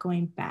is of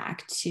going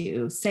back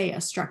to, say,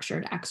 a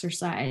structured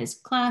exercise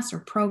class or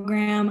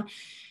program.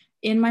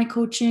 In my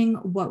coaching,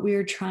 what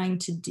we're trying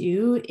to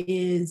do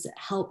is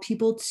help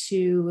people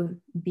to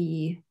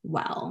be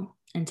well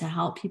and to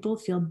help people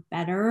feel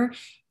better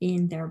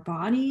in their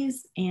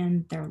bodies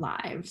and their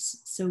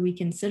lives. So we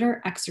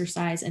consider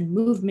exercise and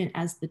movement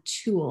as the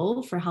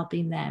tool for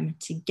helping them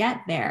to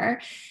get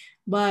there.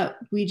 But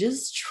we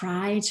just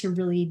try to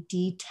really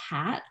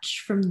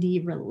detach from the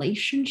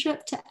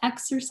relationship to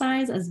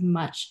exercise as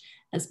much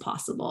as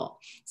possible.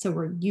 So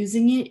we're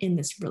using it in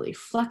this really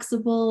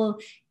flexible,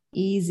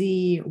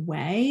 easy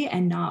way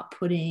and not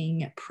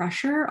putting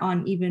pressure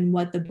on even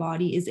what the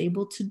body is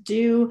able to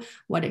do,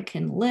 what it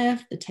can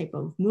lift, the type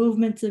of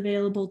movements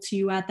available to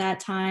you at that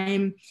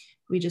time.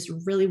 We just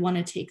really want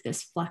to take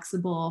this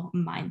flexible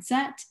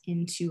mindset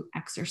into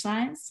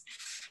exercise.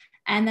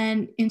 And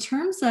then in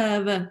terms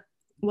of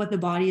what the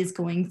body is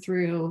going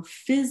through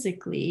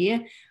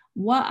physically,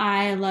 what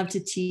I love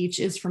to teach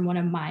is from one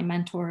of my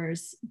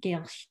mentors,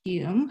 Gail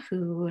Hume,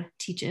 who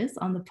teaches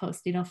on the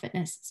Postnatal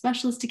Fitness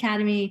Specialist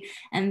Academy,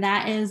 and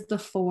that is the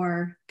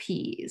 4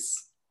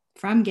 P's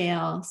from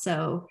Gail.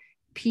 So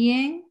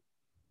peeing,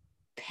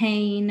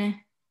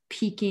 pain,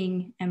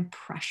 peaking, and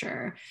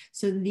pressure.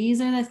 So these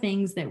are the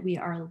things that we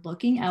are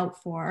looking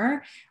out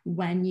for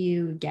when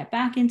you get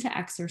back into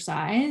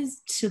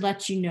exercise to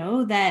let you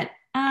know that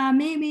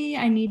maybe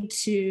I need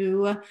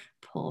to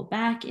pull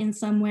back in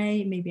some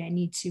way. Maybe I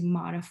need to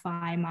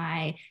modify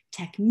my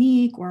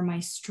technique or my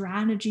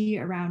strategy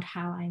around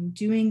how I'm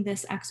doing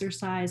this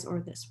exercise or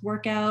this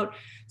workout.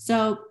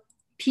 So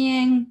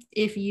peeing,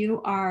 if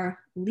you are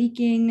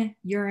leaking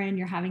urine,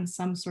 you're having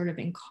some sort of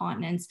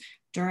incontinence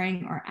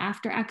during or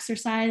after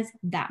exercise,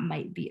 that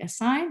might be a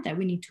sign that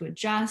we need to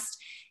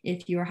adjust.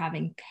 If you're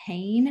having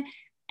pain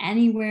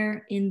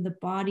anywhere in the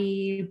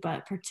body,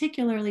 but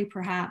particularly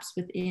perhaps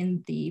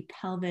within the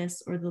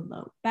pelvis or the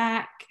low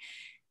back,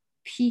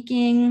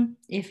 peaking,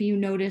 if you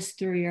notice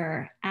through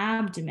your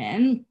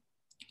abdomen,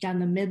 down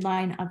the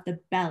midline of the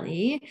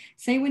belly,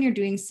 say when you're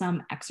doing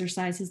some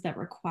exercises that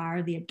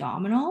require the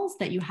abdominals,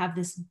 that you have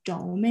this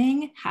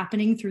doming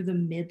happening through the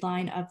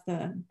midline of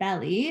the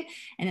belly,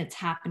 and it's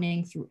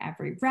happening through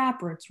every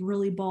rep, or it's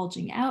really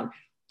bulging out,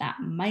 that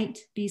might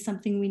be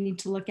something we need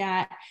to look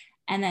at.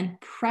 And then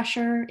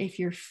pressure, if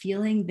you're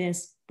feeling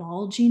this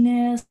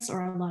bulginess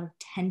or a lot of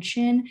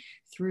tension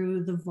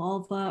through the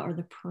vulva or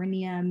the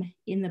perineum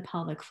in the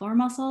pelvic floor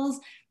muscles,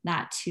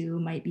 that too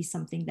might be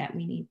something that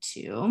we need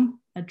to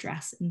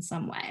address in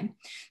some way.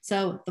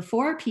 So the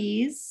 4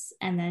 P's,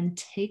 and then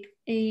take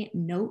a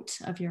note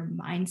of your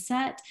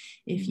mindset.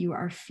 If you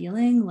are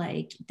feeling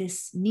like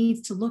this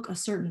needs to look a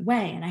certain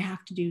way and I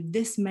have to do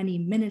this many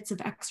minutes of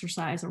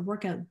exercise or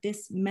work out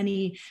this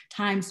many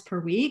times per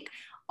week,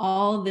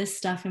 all this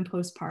stuff in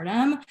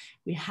postpartum,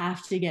 we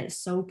have to get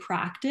so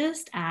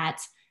practiced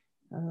at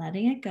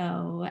letting it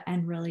go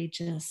and really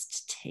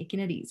just taking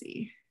it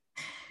easy.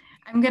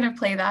 I'm going to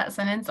play that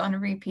sentence on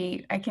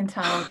repeat. I can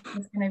tell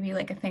it's going to be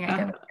like a thing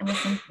I go and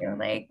listen to,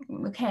 like,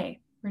 okay,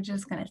 we're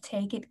just going to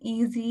take it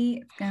easy.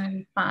 It's going to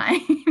be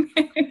fine.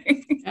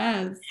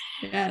 Yes,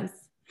 yes.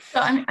 So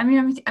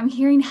I'm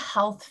hearing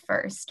health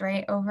first,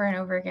 right? Over and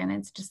over again.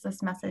 It's just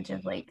this message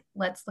of like,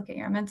 let's look at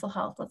your mental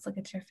health. Let's look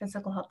at your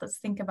physical health. Let's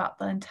think about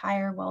the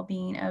entire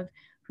well-being of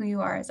who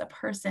you are as a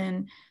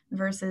person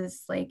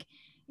versus like,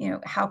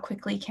 how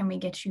quickly can we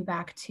get you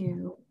back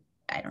to,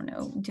 I don't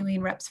know,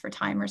 doing reps for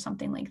time or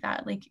something like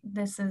that. Like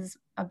this is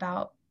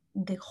about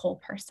the whole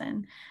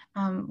person,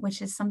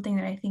 which is something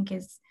that I think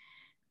is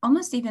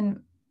almost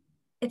even,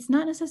 it's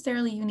not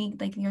necessarily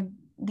unique. Like you're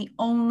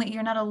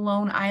not a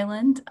lone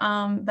island.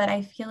 But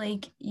I feel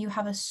like you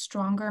have a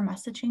stronger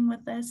messaging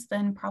with this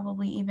than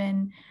probably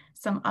even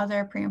some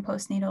other pre and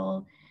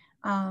postnatal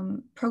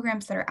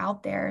programs that are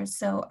out there.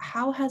 So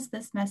how has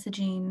this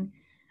messaging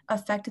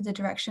affected the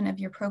direction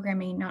of your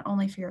programming, not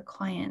only for your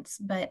clients,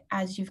 but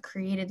as you've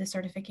created the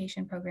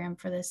certification program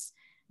for this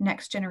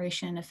next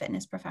generation of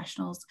fitness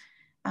professionals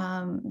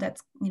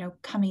that's,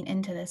 coming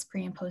into this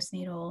pre and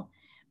postnatal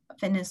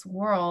fitness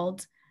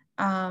world?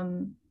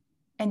 And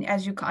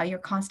as you're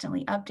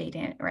constantly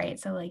updating it, right?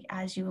 So like,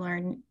 as you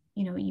learn,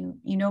 you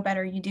know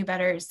better, you do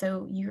better.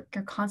 So you're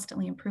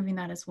constantly improving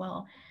that as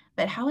well.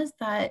 But how has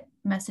that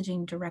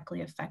messaging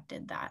directly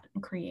affected that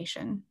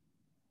creation?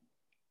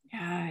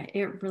 Yeah,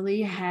 it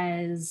really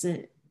has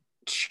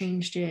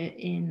changed it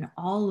in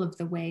all of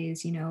the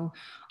ways.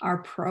 Our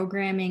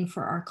programming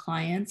for our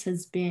clients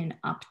has been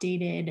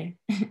updated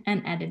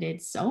and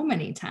edited so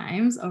many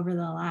times over the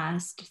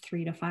last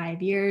 3 to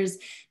 5 years.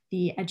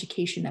 The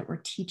education that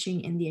we're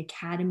teaching in the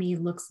academy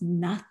looks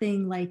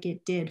nothing like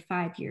it did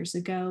 5 years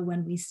ago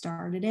when we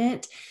started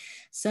it.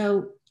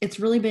 So it's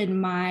really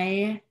been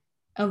my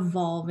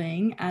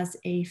evolving as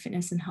a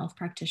fitness and health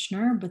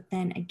practitioner, but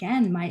then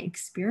again, my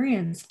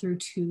experience through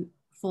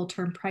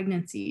full-term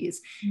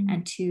pregnancies Mm.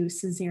 and to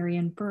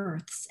cesarean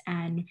births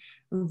and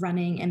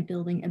running and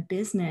building a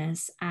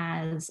business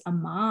as a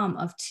mom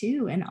of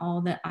two and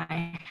all that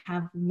I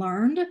have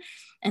learned.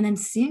 And then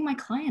seeing my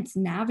clients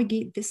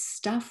navigate this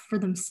stuff for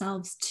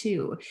themselves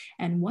too.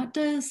 And what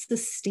does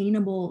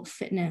sustainable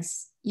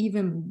fitness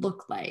even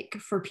look like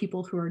for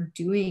people who are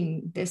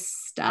doing this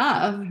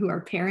stuff, who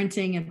are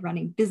parenting and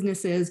running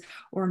businesses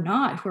or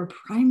not, who are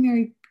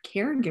primary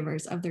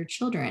caregivers of their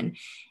children?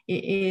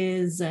 It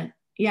is,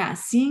 yeah,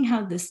 seeing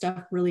how this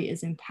stuff really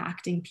is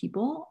impacting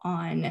people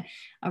on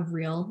a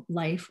real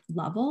life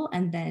level,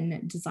 and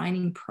then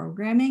designing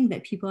programming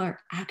that people are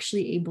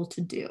actually able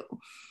to do.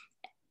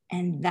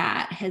 And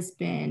that has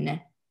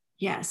been,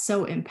 yeah,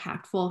 so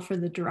impactful for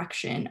the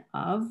direction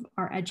of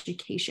our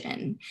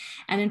education.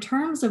 And in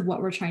terms of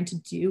what we're trying to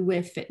do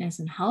with Fitness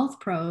and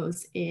Health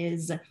Pros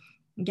is,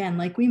 again,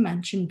 like we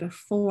mentioned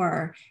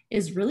before,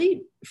 is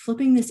really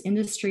flipping this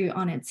industry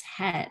on its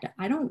head.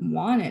 I don't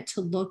want it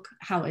to look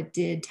how it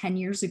did 10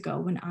 years ago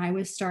when I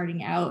was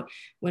starting out,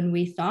 when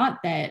we thought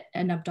that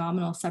an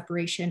abdominal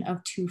separation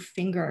of two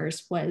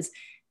fingers was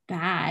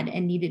bad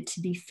and needed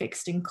to be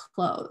fixed and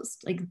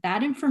closed. Like,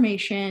 that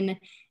information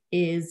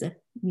is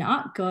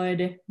not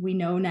good. We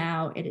know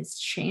now it has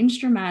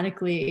changed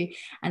dramatically.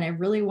 And I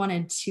really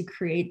wanted to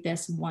create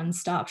this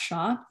one-stop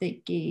shop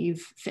that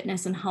gave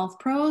fitness and health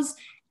pros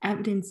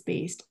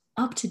evidence-based,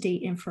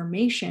 up-to-date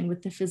information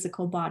with the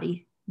physical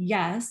body,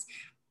 yes,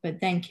 but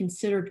then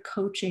considered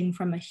coaching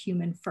from a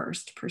human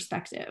first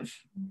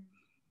perspective.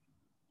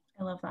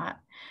 I love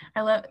that.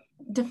 I love,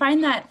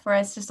 define that for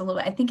us just a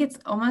little bit. I think it's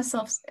almost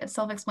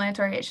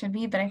self-explanatory. It should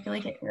be, but I feel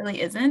like it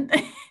really isn't.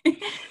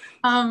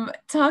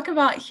 Talk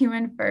about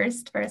human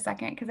first for a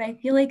second, because I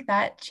feel like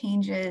that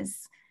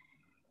changes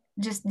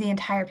just the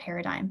entire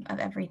paradigm of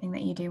everything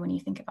that you do when you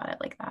think about it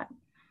like that.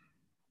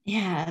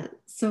 Yeah.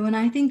 So when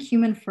I think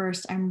human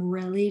first, I'm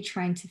really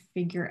trying to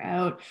figure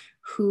out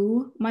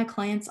who my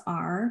clients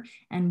are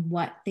and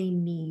what they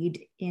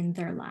need in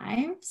their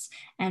lives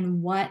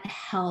and what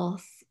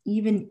health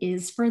even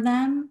is for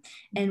them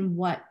and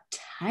what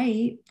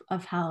type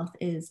of health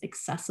is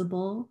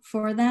accessible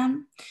for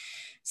them.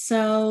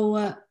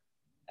 So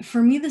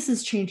for me, this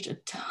has changed a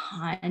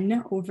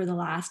ton over the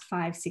last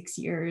 5-6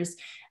 years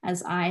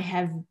as I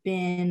have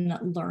been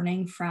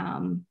learning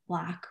from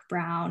Black,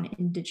 Brown,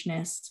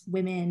 Indigenous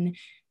women,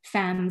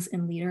 femmes,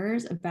 and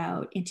leaders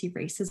about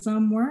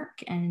anti-racism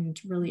work, and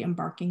really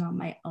embarking on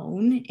my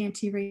own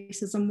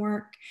anti-racism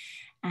work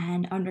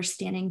and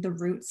understanding the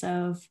roots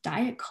of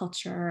diet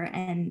culture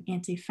and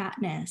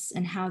anti-fatness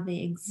and how they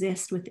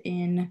exist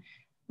within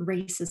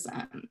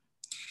racism.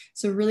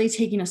 So really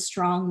taking a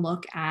strong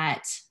look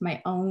at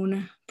my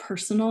own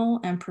personal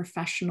and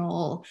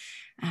professional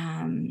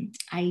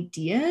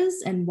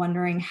ideas and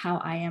wondering how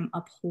I am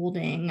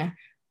upholding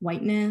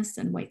whiteness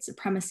and white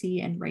supremacy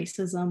and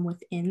racism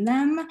within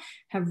them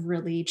have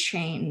really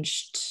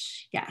changed,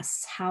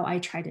 yes, how I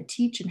try to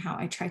teach and how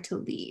I try to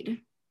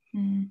lead.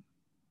 Mm.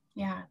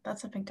 Yeah,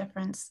 that's a big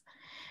difference.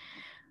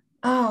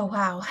 Oh,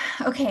 wow.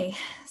 Okay.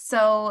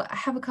 So I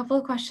have a couple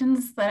of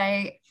questions that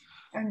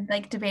I'm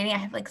like debating. I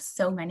have like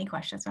so many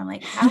questions. So I'm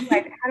like, how do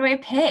I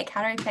pick?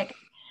 How do I pick?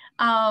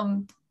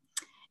 I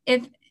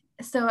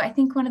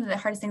think one of the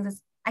hardest things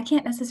is I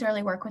can't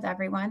necessarily work with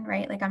everyone,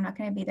 right? Like, I'm not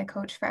going to be the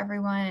coach for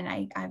everyone. And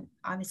I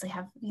obviously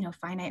have,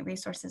 finite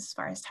resources as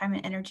far as time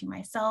and energy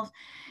myself.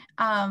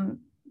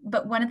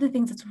 But one of the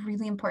things that's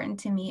really important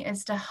to me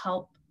is to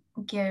help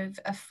give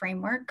a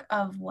framework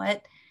of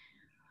what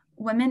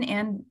women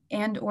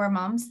and or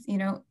moms,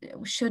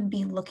 should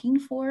be looking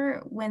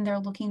for when they're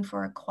looking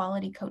for a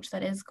quality coach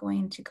that is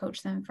going to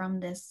coach them from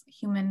this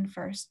human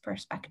first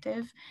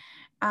perspective.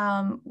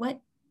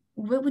 What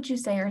would you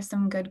say are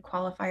some good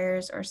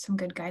qualifiers or some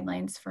good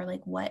guidelines for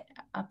like what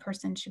a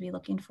person should be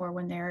looking for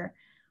when they're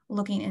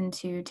looking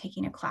into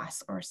taking a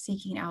class or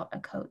seeking out a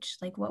coach?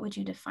 Like, what would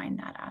you define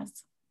that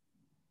as?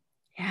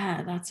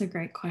 Yeah, that's a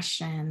great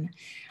question.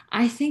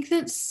 I think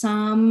that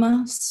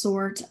some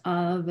sort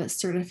of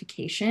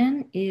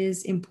certification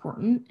is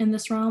important in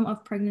this realm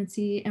of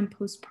pregnancy and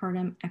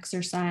postpartum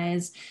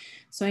exercise.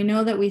 So I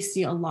know that we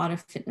see a lot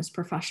of fitness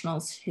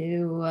professionals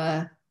who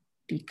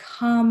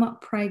become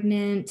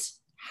pregnant,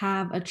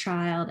 have a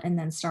child, and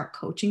then start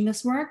coaching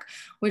this work,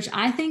 which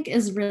I think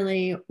is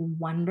really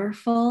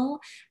wonderful.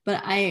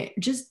 But I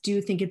just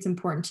do think it's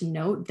important to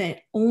note that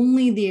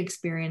only the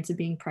experience of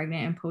being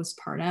pregnant and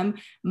postpartum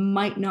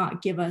might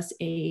not give us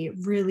a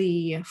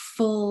really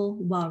full,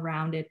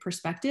 well-rounded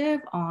perspective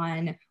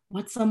on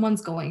what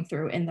someone's going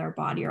through in their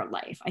body or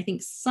life. I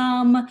think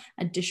some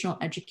additional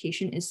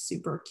education is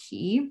super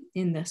key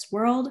in this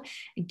world.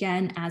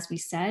 Again, as we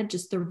said,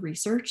 just the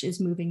research is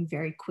moving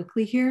very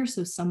quickly here.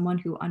 So someone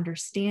who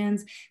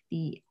understands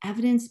the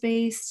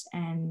evidence-based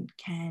and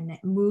can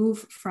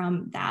move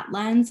from that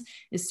lens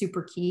is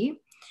super key.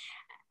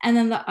 And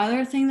then the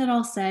other thing that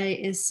I'll say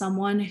is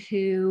someone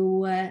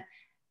who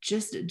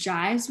just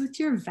jives with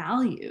your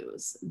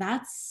values.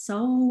 That's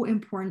so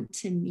important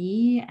to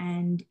me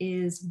and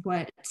is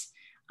what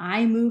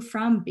I move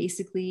from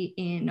basically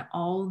in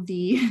all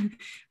the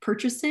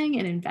purchasing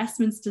and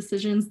investments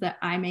decisions that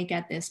I make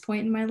at this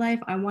point in my life.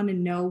 I want to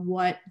know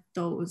what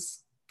those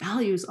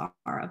values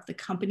are of the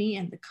company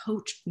and the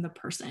coach and the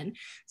person.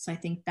 So I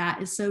think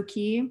that is so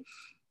key.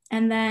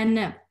 And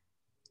then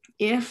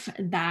if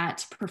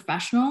that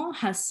professional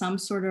has some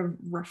sort of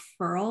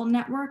referral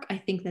network, I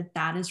think that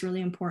that is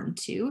really important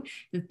too,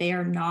 that they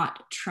are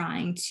not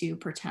trying to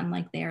pretend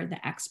like they are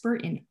the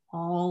expert in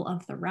all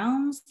of the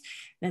realms,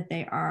 that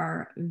they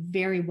are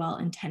very well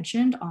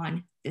intentioned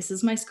on, this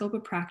is my scope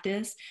of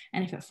practice.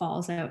 And if it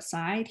falls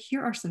outside,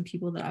 here are some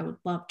people that I would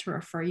love to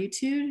refer you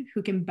to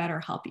who can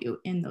better help you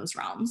in those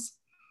realms.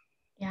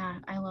 Yeah,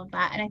 I love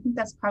that. And I think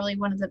that's probably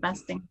one of the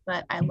best things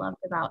that I loved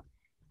about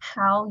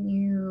how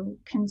you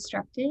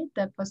constructed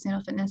the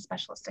Postnatal Fitness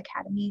Specialist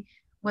Academy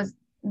was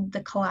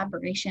the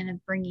collaboration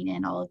of bringing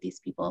in all of these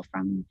people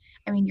from,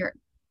 I mean,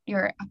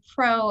 you're a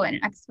pro and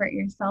an expert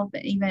yourself,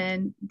 but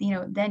even,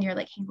 then you're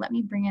like, hey, let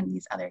me bring in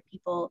these other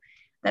people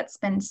that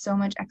spend so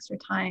much extra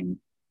time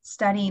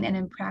studying and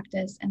in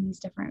practice in these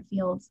different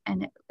fields.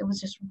 And it was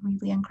just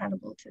really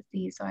incredible to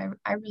see. So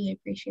I really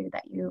appreciated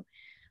that you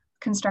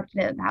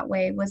constructed it that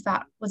way. Was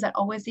that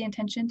always the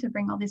intention to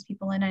bring all these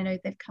people in? I know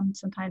they've come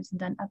sometimes and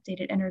done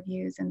updated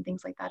interviews and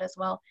things like that as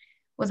well.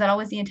 Was that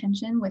always the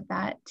intention with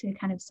that, to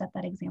kind of set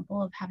that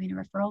example of having a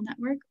referral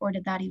network, or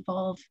did that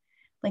evolve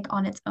like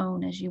on its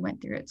own as you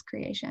went through its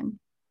creation?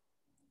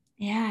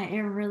 Yeah, it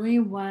really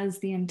was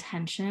the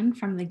intention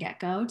from the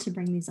get-go to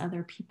bring these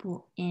other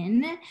people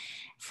in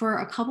for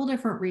a couple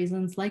different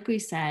reasons. Like we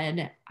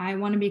said, I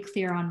want to be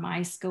clear on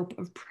my scope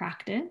of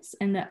practice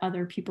and that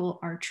other people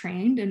are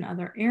trained in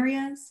other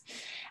areas.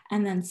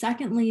 And then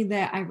secondly,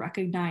 that I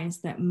recognize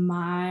that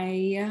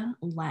my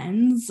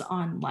lens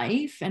on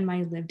life and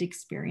my lived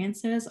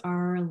experiences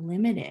are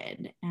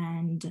limited.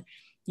 And,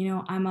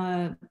 I'm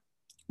a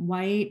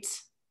white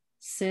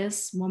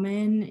cis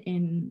woman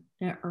in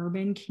the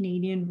urban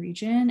Canadian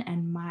region,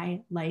 and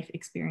my life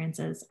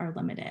experiences are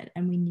limited.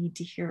 And we need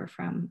to hear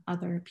from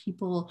other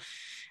people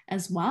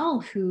as well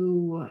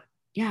who,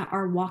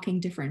 are walking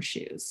different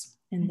shoes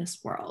in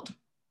this world.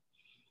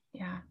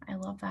 Yeah, I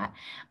love that.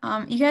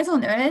 You guys will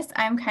notice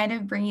I'm kind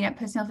of bringing up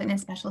Postnatal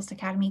Fitness Specialist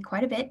Academy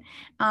quite a bit.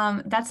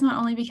 That's not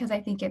only because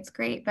I think it's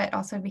great, but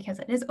also because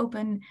it is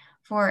open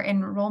for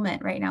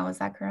enrollment right now. Is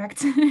that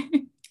correct?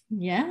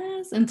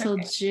 Yes, until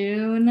Okay.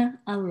 June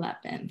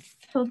 11th.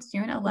 Till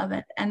June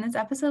 11th. And this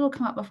episode will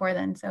come out before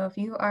then. So if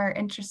you are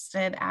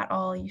interested at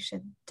all, you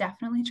should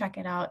definitely check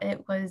it out.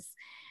 It was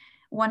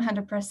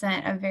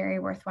 100% a very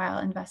worthwhile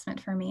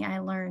investment for me. I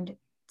learned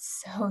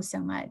so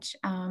much.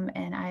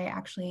 And I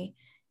actually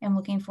am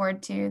looking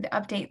forward to the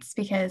updates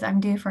because I'm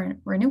due for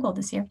renewal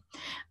this year.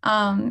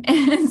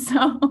 And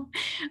so,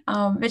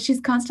 but she's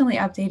constantly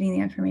updating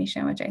the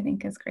information, which I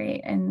think is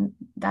great. And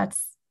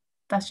that's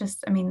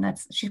just, I mean,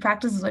 she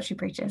practices what she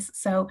preaches.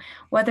 So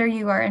whether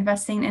you are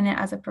investing in it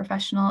as a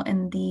professional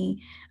in the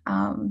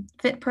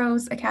Fit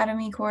Pros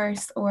Academy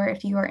course, or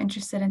if you are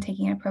interested in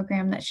taking a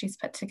program that she's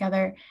put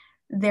together,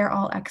 they're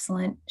all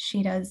excellent.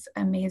 She does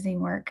amazing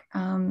work.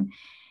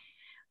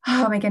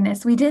 Oh my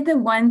goodness. We did the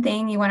one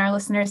thing you want our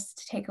listeners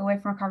to take away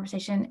from our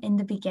conversation in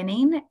the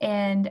beginning.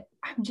 And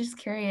I'm just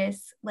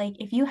curious, like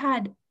if you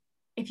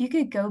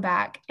could go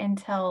back and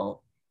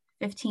tell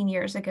 15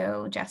 years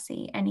ago,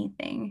 Jessie,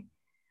 anything,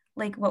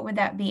 like what would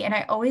that be? And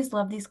I always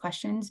love these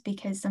questions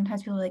because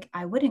sometimes people are like,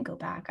 I wouldn't go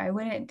back. I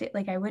wouldn't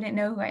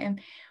know who I am.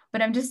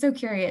 But I'm just so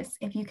curious,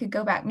 if you could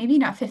go back, maybe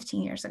not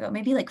 15 years ago,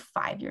 maybe like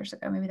 5 years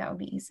ago, maybe that would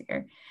be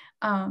easier.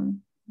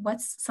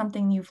 What's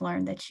something you've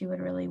learned that you would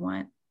really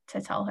want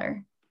to tell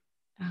her?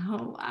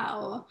 Oh,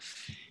 wow.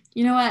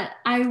 You know what?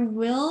 I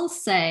will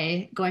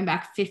say, going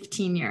back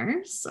 15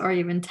 years or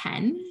even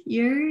 10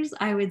 years,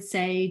 I would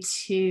say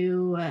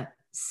to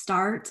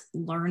start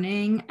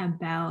learning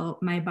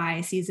about my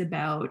biases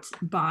about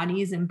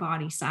bodies and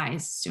body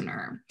size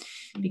sooner,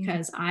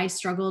 because I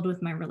struggled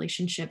with my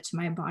relationship to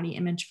my body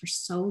image for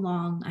so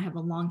long. I have a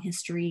long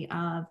history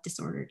of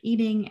disordered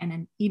eating and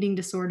an eating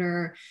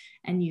disorder,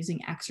 and using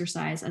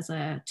exercise as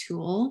a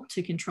tool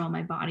to control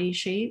my body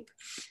shape,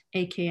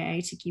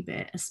 AKA to keep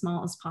it as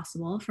small as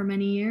possible for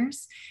many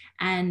years.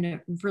 And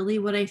really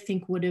what I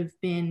think would have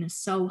been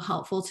so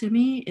helpful to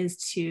me is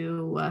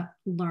to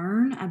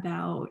learn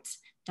about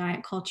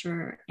diet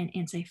culture and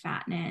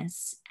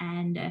anti-fatness,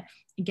 and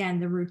again,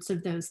 the roots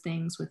of those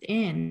things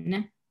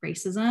within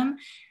racism,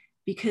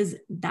 because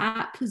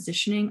that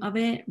positioning of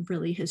it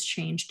really has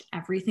changed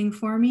everything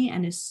for me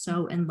and is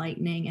so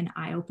enlightening and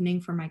eye-opening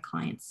for my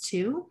clients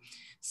too.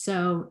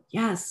 So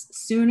yes,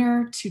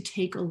 sooner to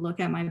take a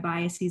look at my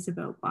biases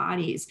about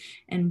bodies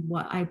and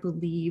what I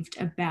believed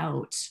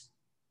about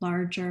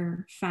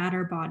larger,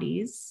 fatter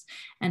bodies,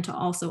 and to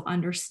also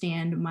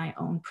understand my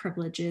own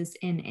privileges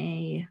in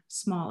a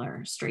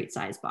smaller, straight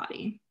size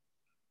body.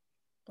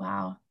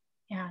 Wow.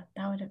 Yeah,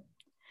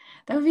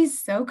 That would be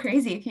so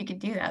crazy if you could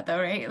do that though,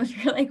 right?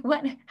 You're like,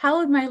 what, how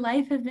would my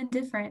life have been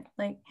different?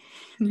 Like,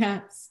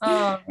 Yes.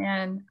 oh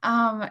man.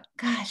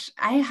 Gosh,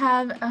 I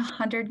have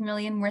 100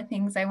 million more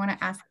things I want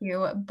to ask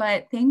you,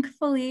 but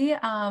thankfully,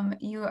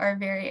 you are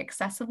very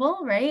accessible,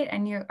 right?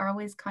 And you are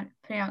always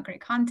putting out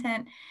great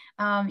content.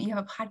 You have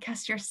a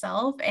podcast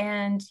yourself,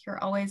 and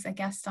you're always a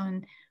guest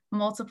on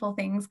multiple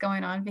things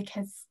going on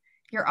because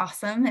you're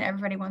awesome and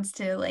everybody wants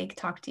to like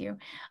talk to you.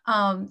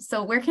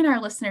 So where can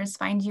our listeners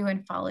find you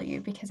and follow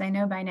you? Because I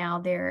know by now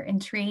they're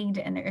intrigued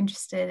and they're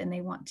interested and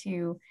they want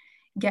to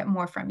get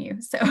more from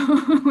you. So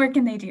where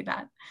can they do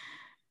that?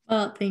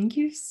 Well, thank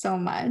you so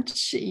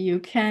much. You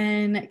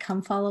can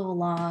come follow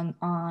along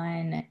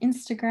on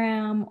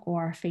Instagram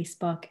or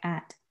Facebook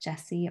at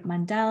Jessie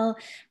Mundell.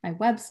 My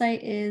website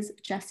is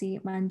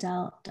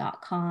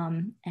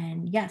jessiemundell.com.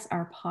 And yes,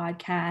 our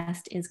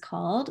podcast is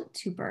called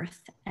To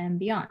Birth and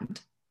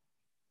Beyond.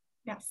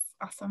 Yes,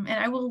 awesome.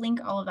 And I will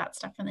link all of that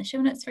stuff in the show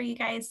notes for you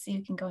guys so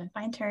you can go and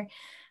find her.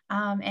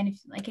 And if,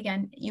 like,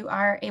 again, you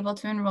are able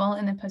to enroll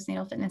in the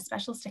Postnatal Fitness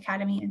Specialist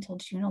Academy until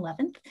June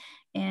 11th,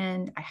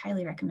 and I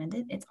highly recommend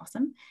it. It's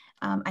awesome.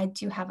 I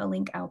do have a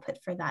link I'll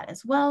put for that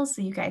as well,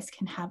 so you guys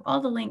can have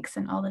all the links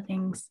and all the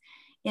things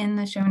in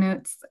the show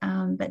notes,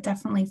 but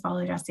definitely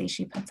follow Jessie.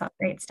 She puts out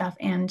great stuff,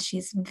 and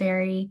she's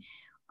very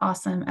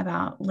awesome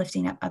about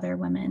lifting up other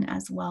women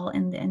as well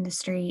in the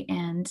industry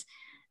and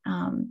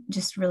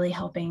just really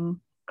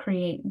helping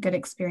create good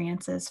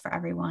experiences for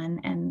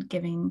everyone and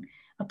giving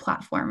a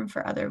platform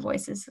for other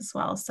voices as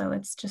well. So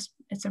it's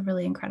a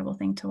really incredible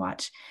thing to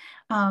watch.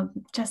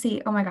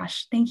 Jessie, oh my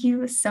gosh, thank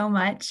you so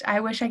much.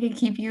 I wish I could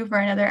keep you for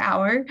another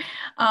hour.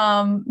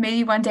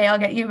 Maybe one day I'll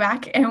get you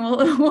back and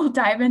we'll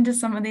dive into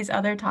some of these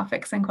other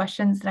topics and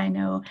questions that I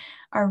know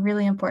are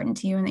really important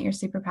to you and that you're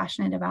super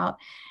passionate about.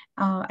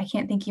 I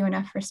can't thank you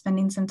enough for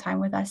spending some time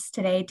with us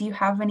today. Do you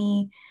have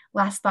any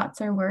last thoughts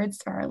or words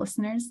for our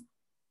listeners?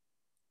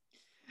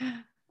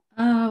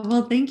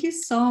 Well, thank you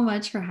so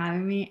much for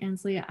having me,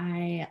 Ansley.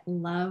 I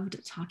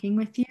loved talking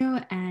with you,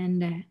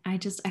 and I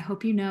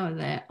hope you know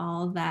that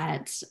all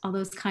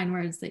those kind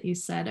words that you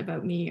said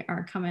about me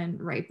are coming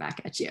right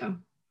back at you.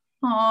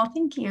 Oh,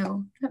 thank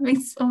you. That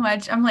means so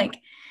much. I'm like,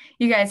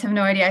 you guys have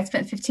no idea. I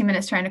spent 15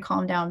 minutes trying to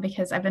calm down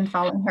because I've been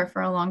following her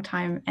for a long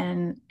time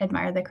and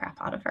admire the crap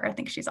out of her. I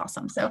think she's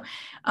awesome. So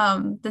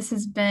this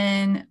has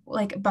been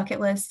like a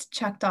bucket list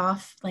checked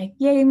off, like,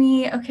 yay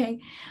me. Okay.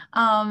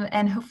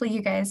 And hopefully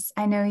you guys,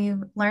 I know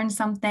you've learned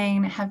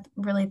something, have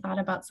really thought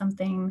about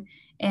something,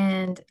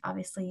 and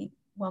obviously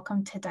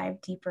welcome to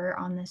dive deeper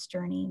on this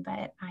journey,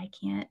 but I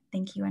can't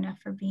thank you enough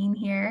for being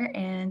here.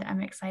 And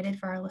I'm excited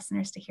for our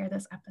listeners to hear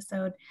this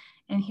episode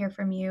and hear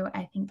from you.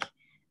 I think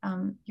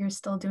you're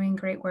still doing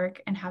great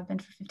work and have been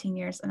for 15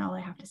 years. And all I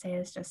have to say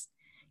is just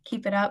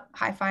keep it up.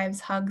 High fives,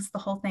 hugs, the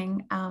whole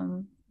thing.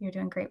 You're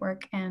doing great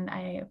work. And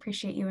I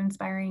appreciate you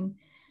inspiring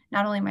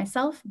not only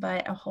myself,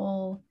 but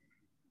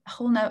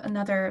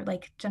another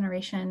like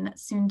generation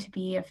soon to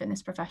be of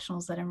fitness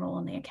professionals that enroll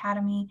in the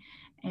academy,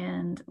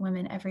 and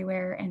women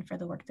everywhere, and for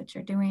the work that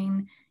you're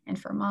doing, and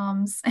for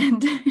moms,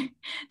 and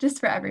just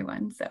for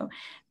everyone. So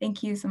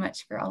thank you so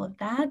much for all of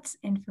that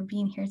and for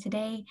being here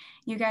today.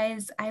 You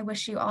guys, I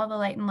wish you all the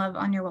light and love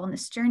on your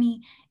wellness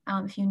journey.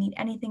 If you need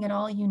anything at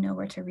all, you know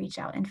where to reach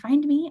out and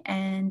find me,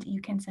 and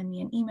you can send me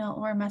an email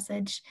or a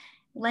message.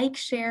 Like,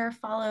 share,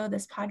 follow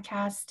this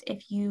podcast.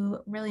 If you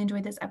really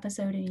enjoyed this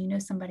episode and you know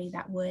somebody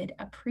that would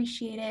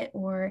appreciate it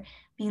or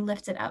be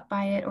lifted up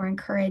by it or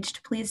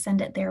encouraged, please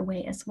send it their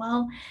way as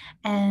well.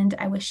 And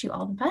I wish you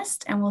all the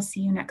best, and we'll see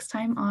you next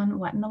time on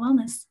What in the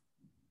Wellness.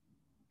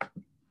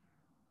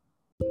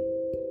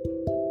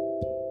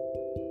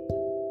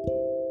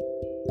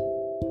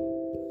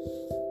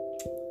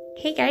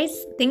 Hey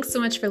guys, thanks so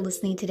much for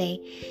listening today.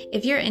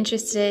 If you're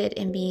interested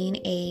in being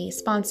a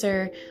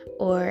sponsor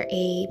or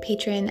a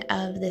patron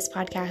of this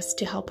podcast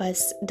to help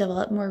us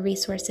develop more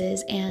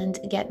resources and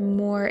get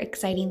more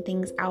exciting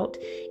things out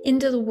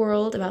into the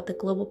world about the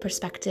global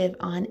perspective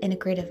on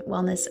integrative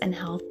wellness and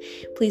health,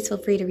 please feel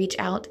free to reach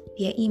out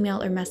via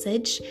email or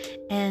message.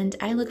 And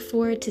I look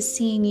forward to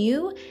seeing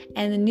you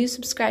and the new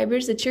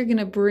subscribers that you're going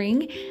to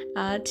bring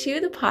to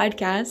the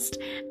podcast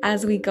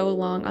as we go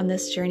along on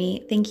this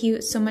journey. Thank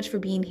you so much for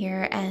being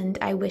here, and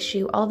I wish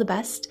you all the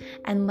best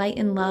and light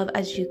and love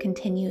as you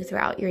continue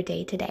throughout your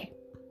day today.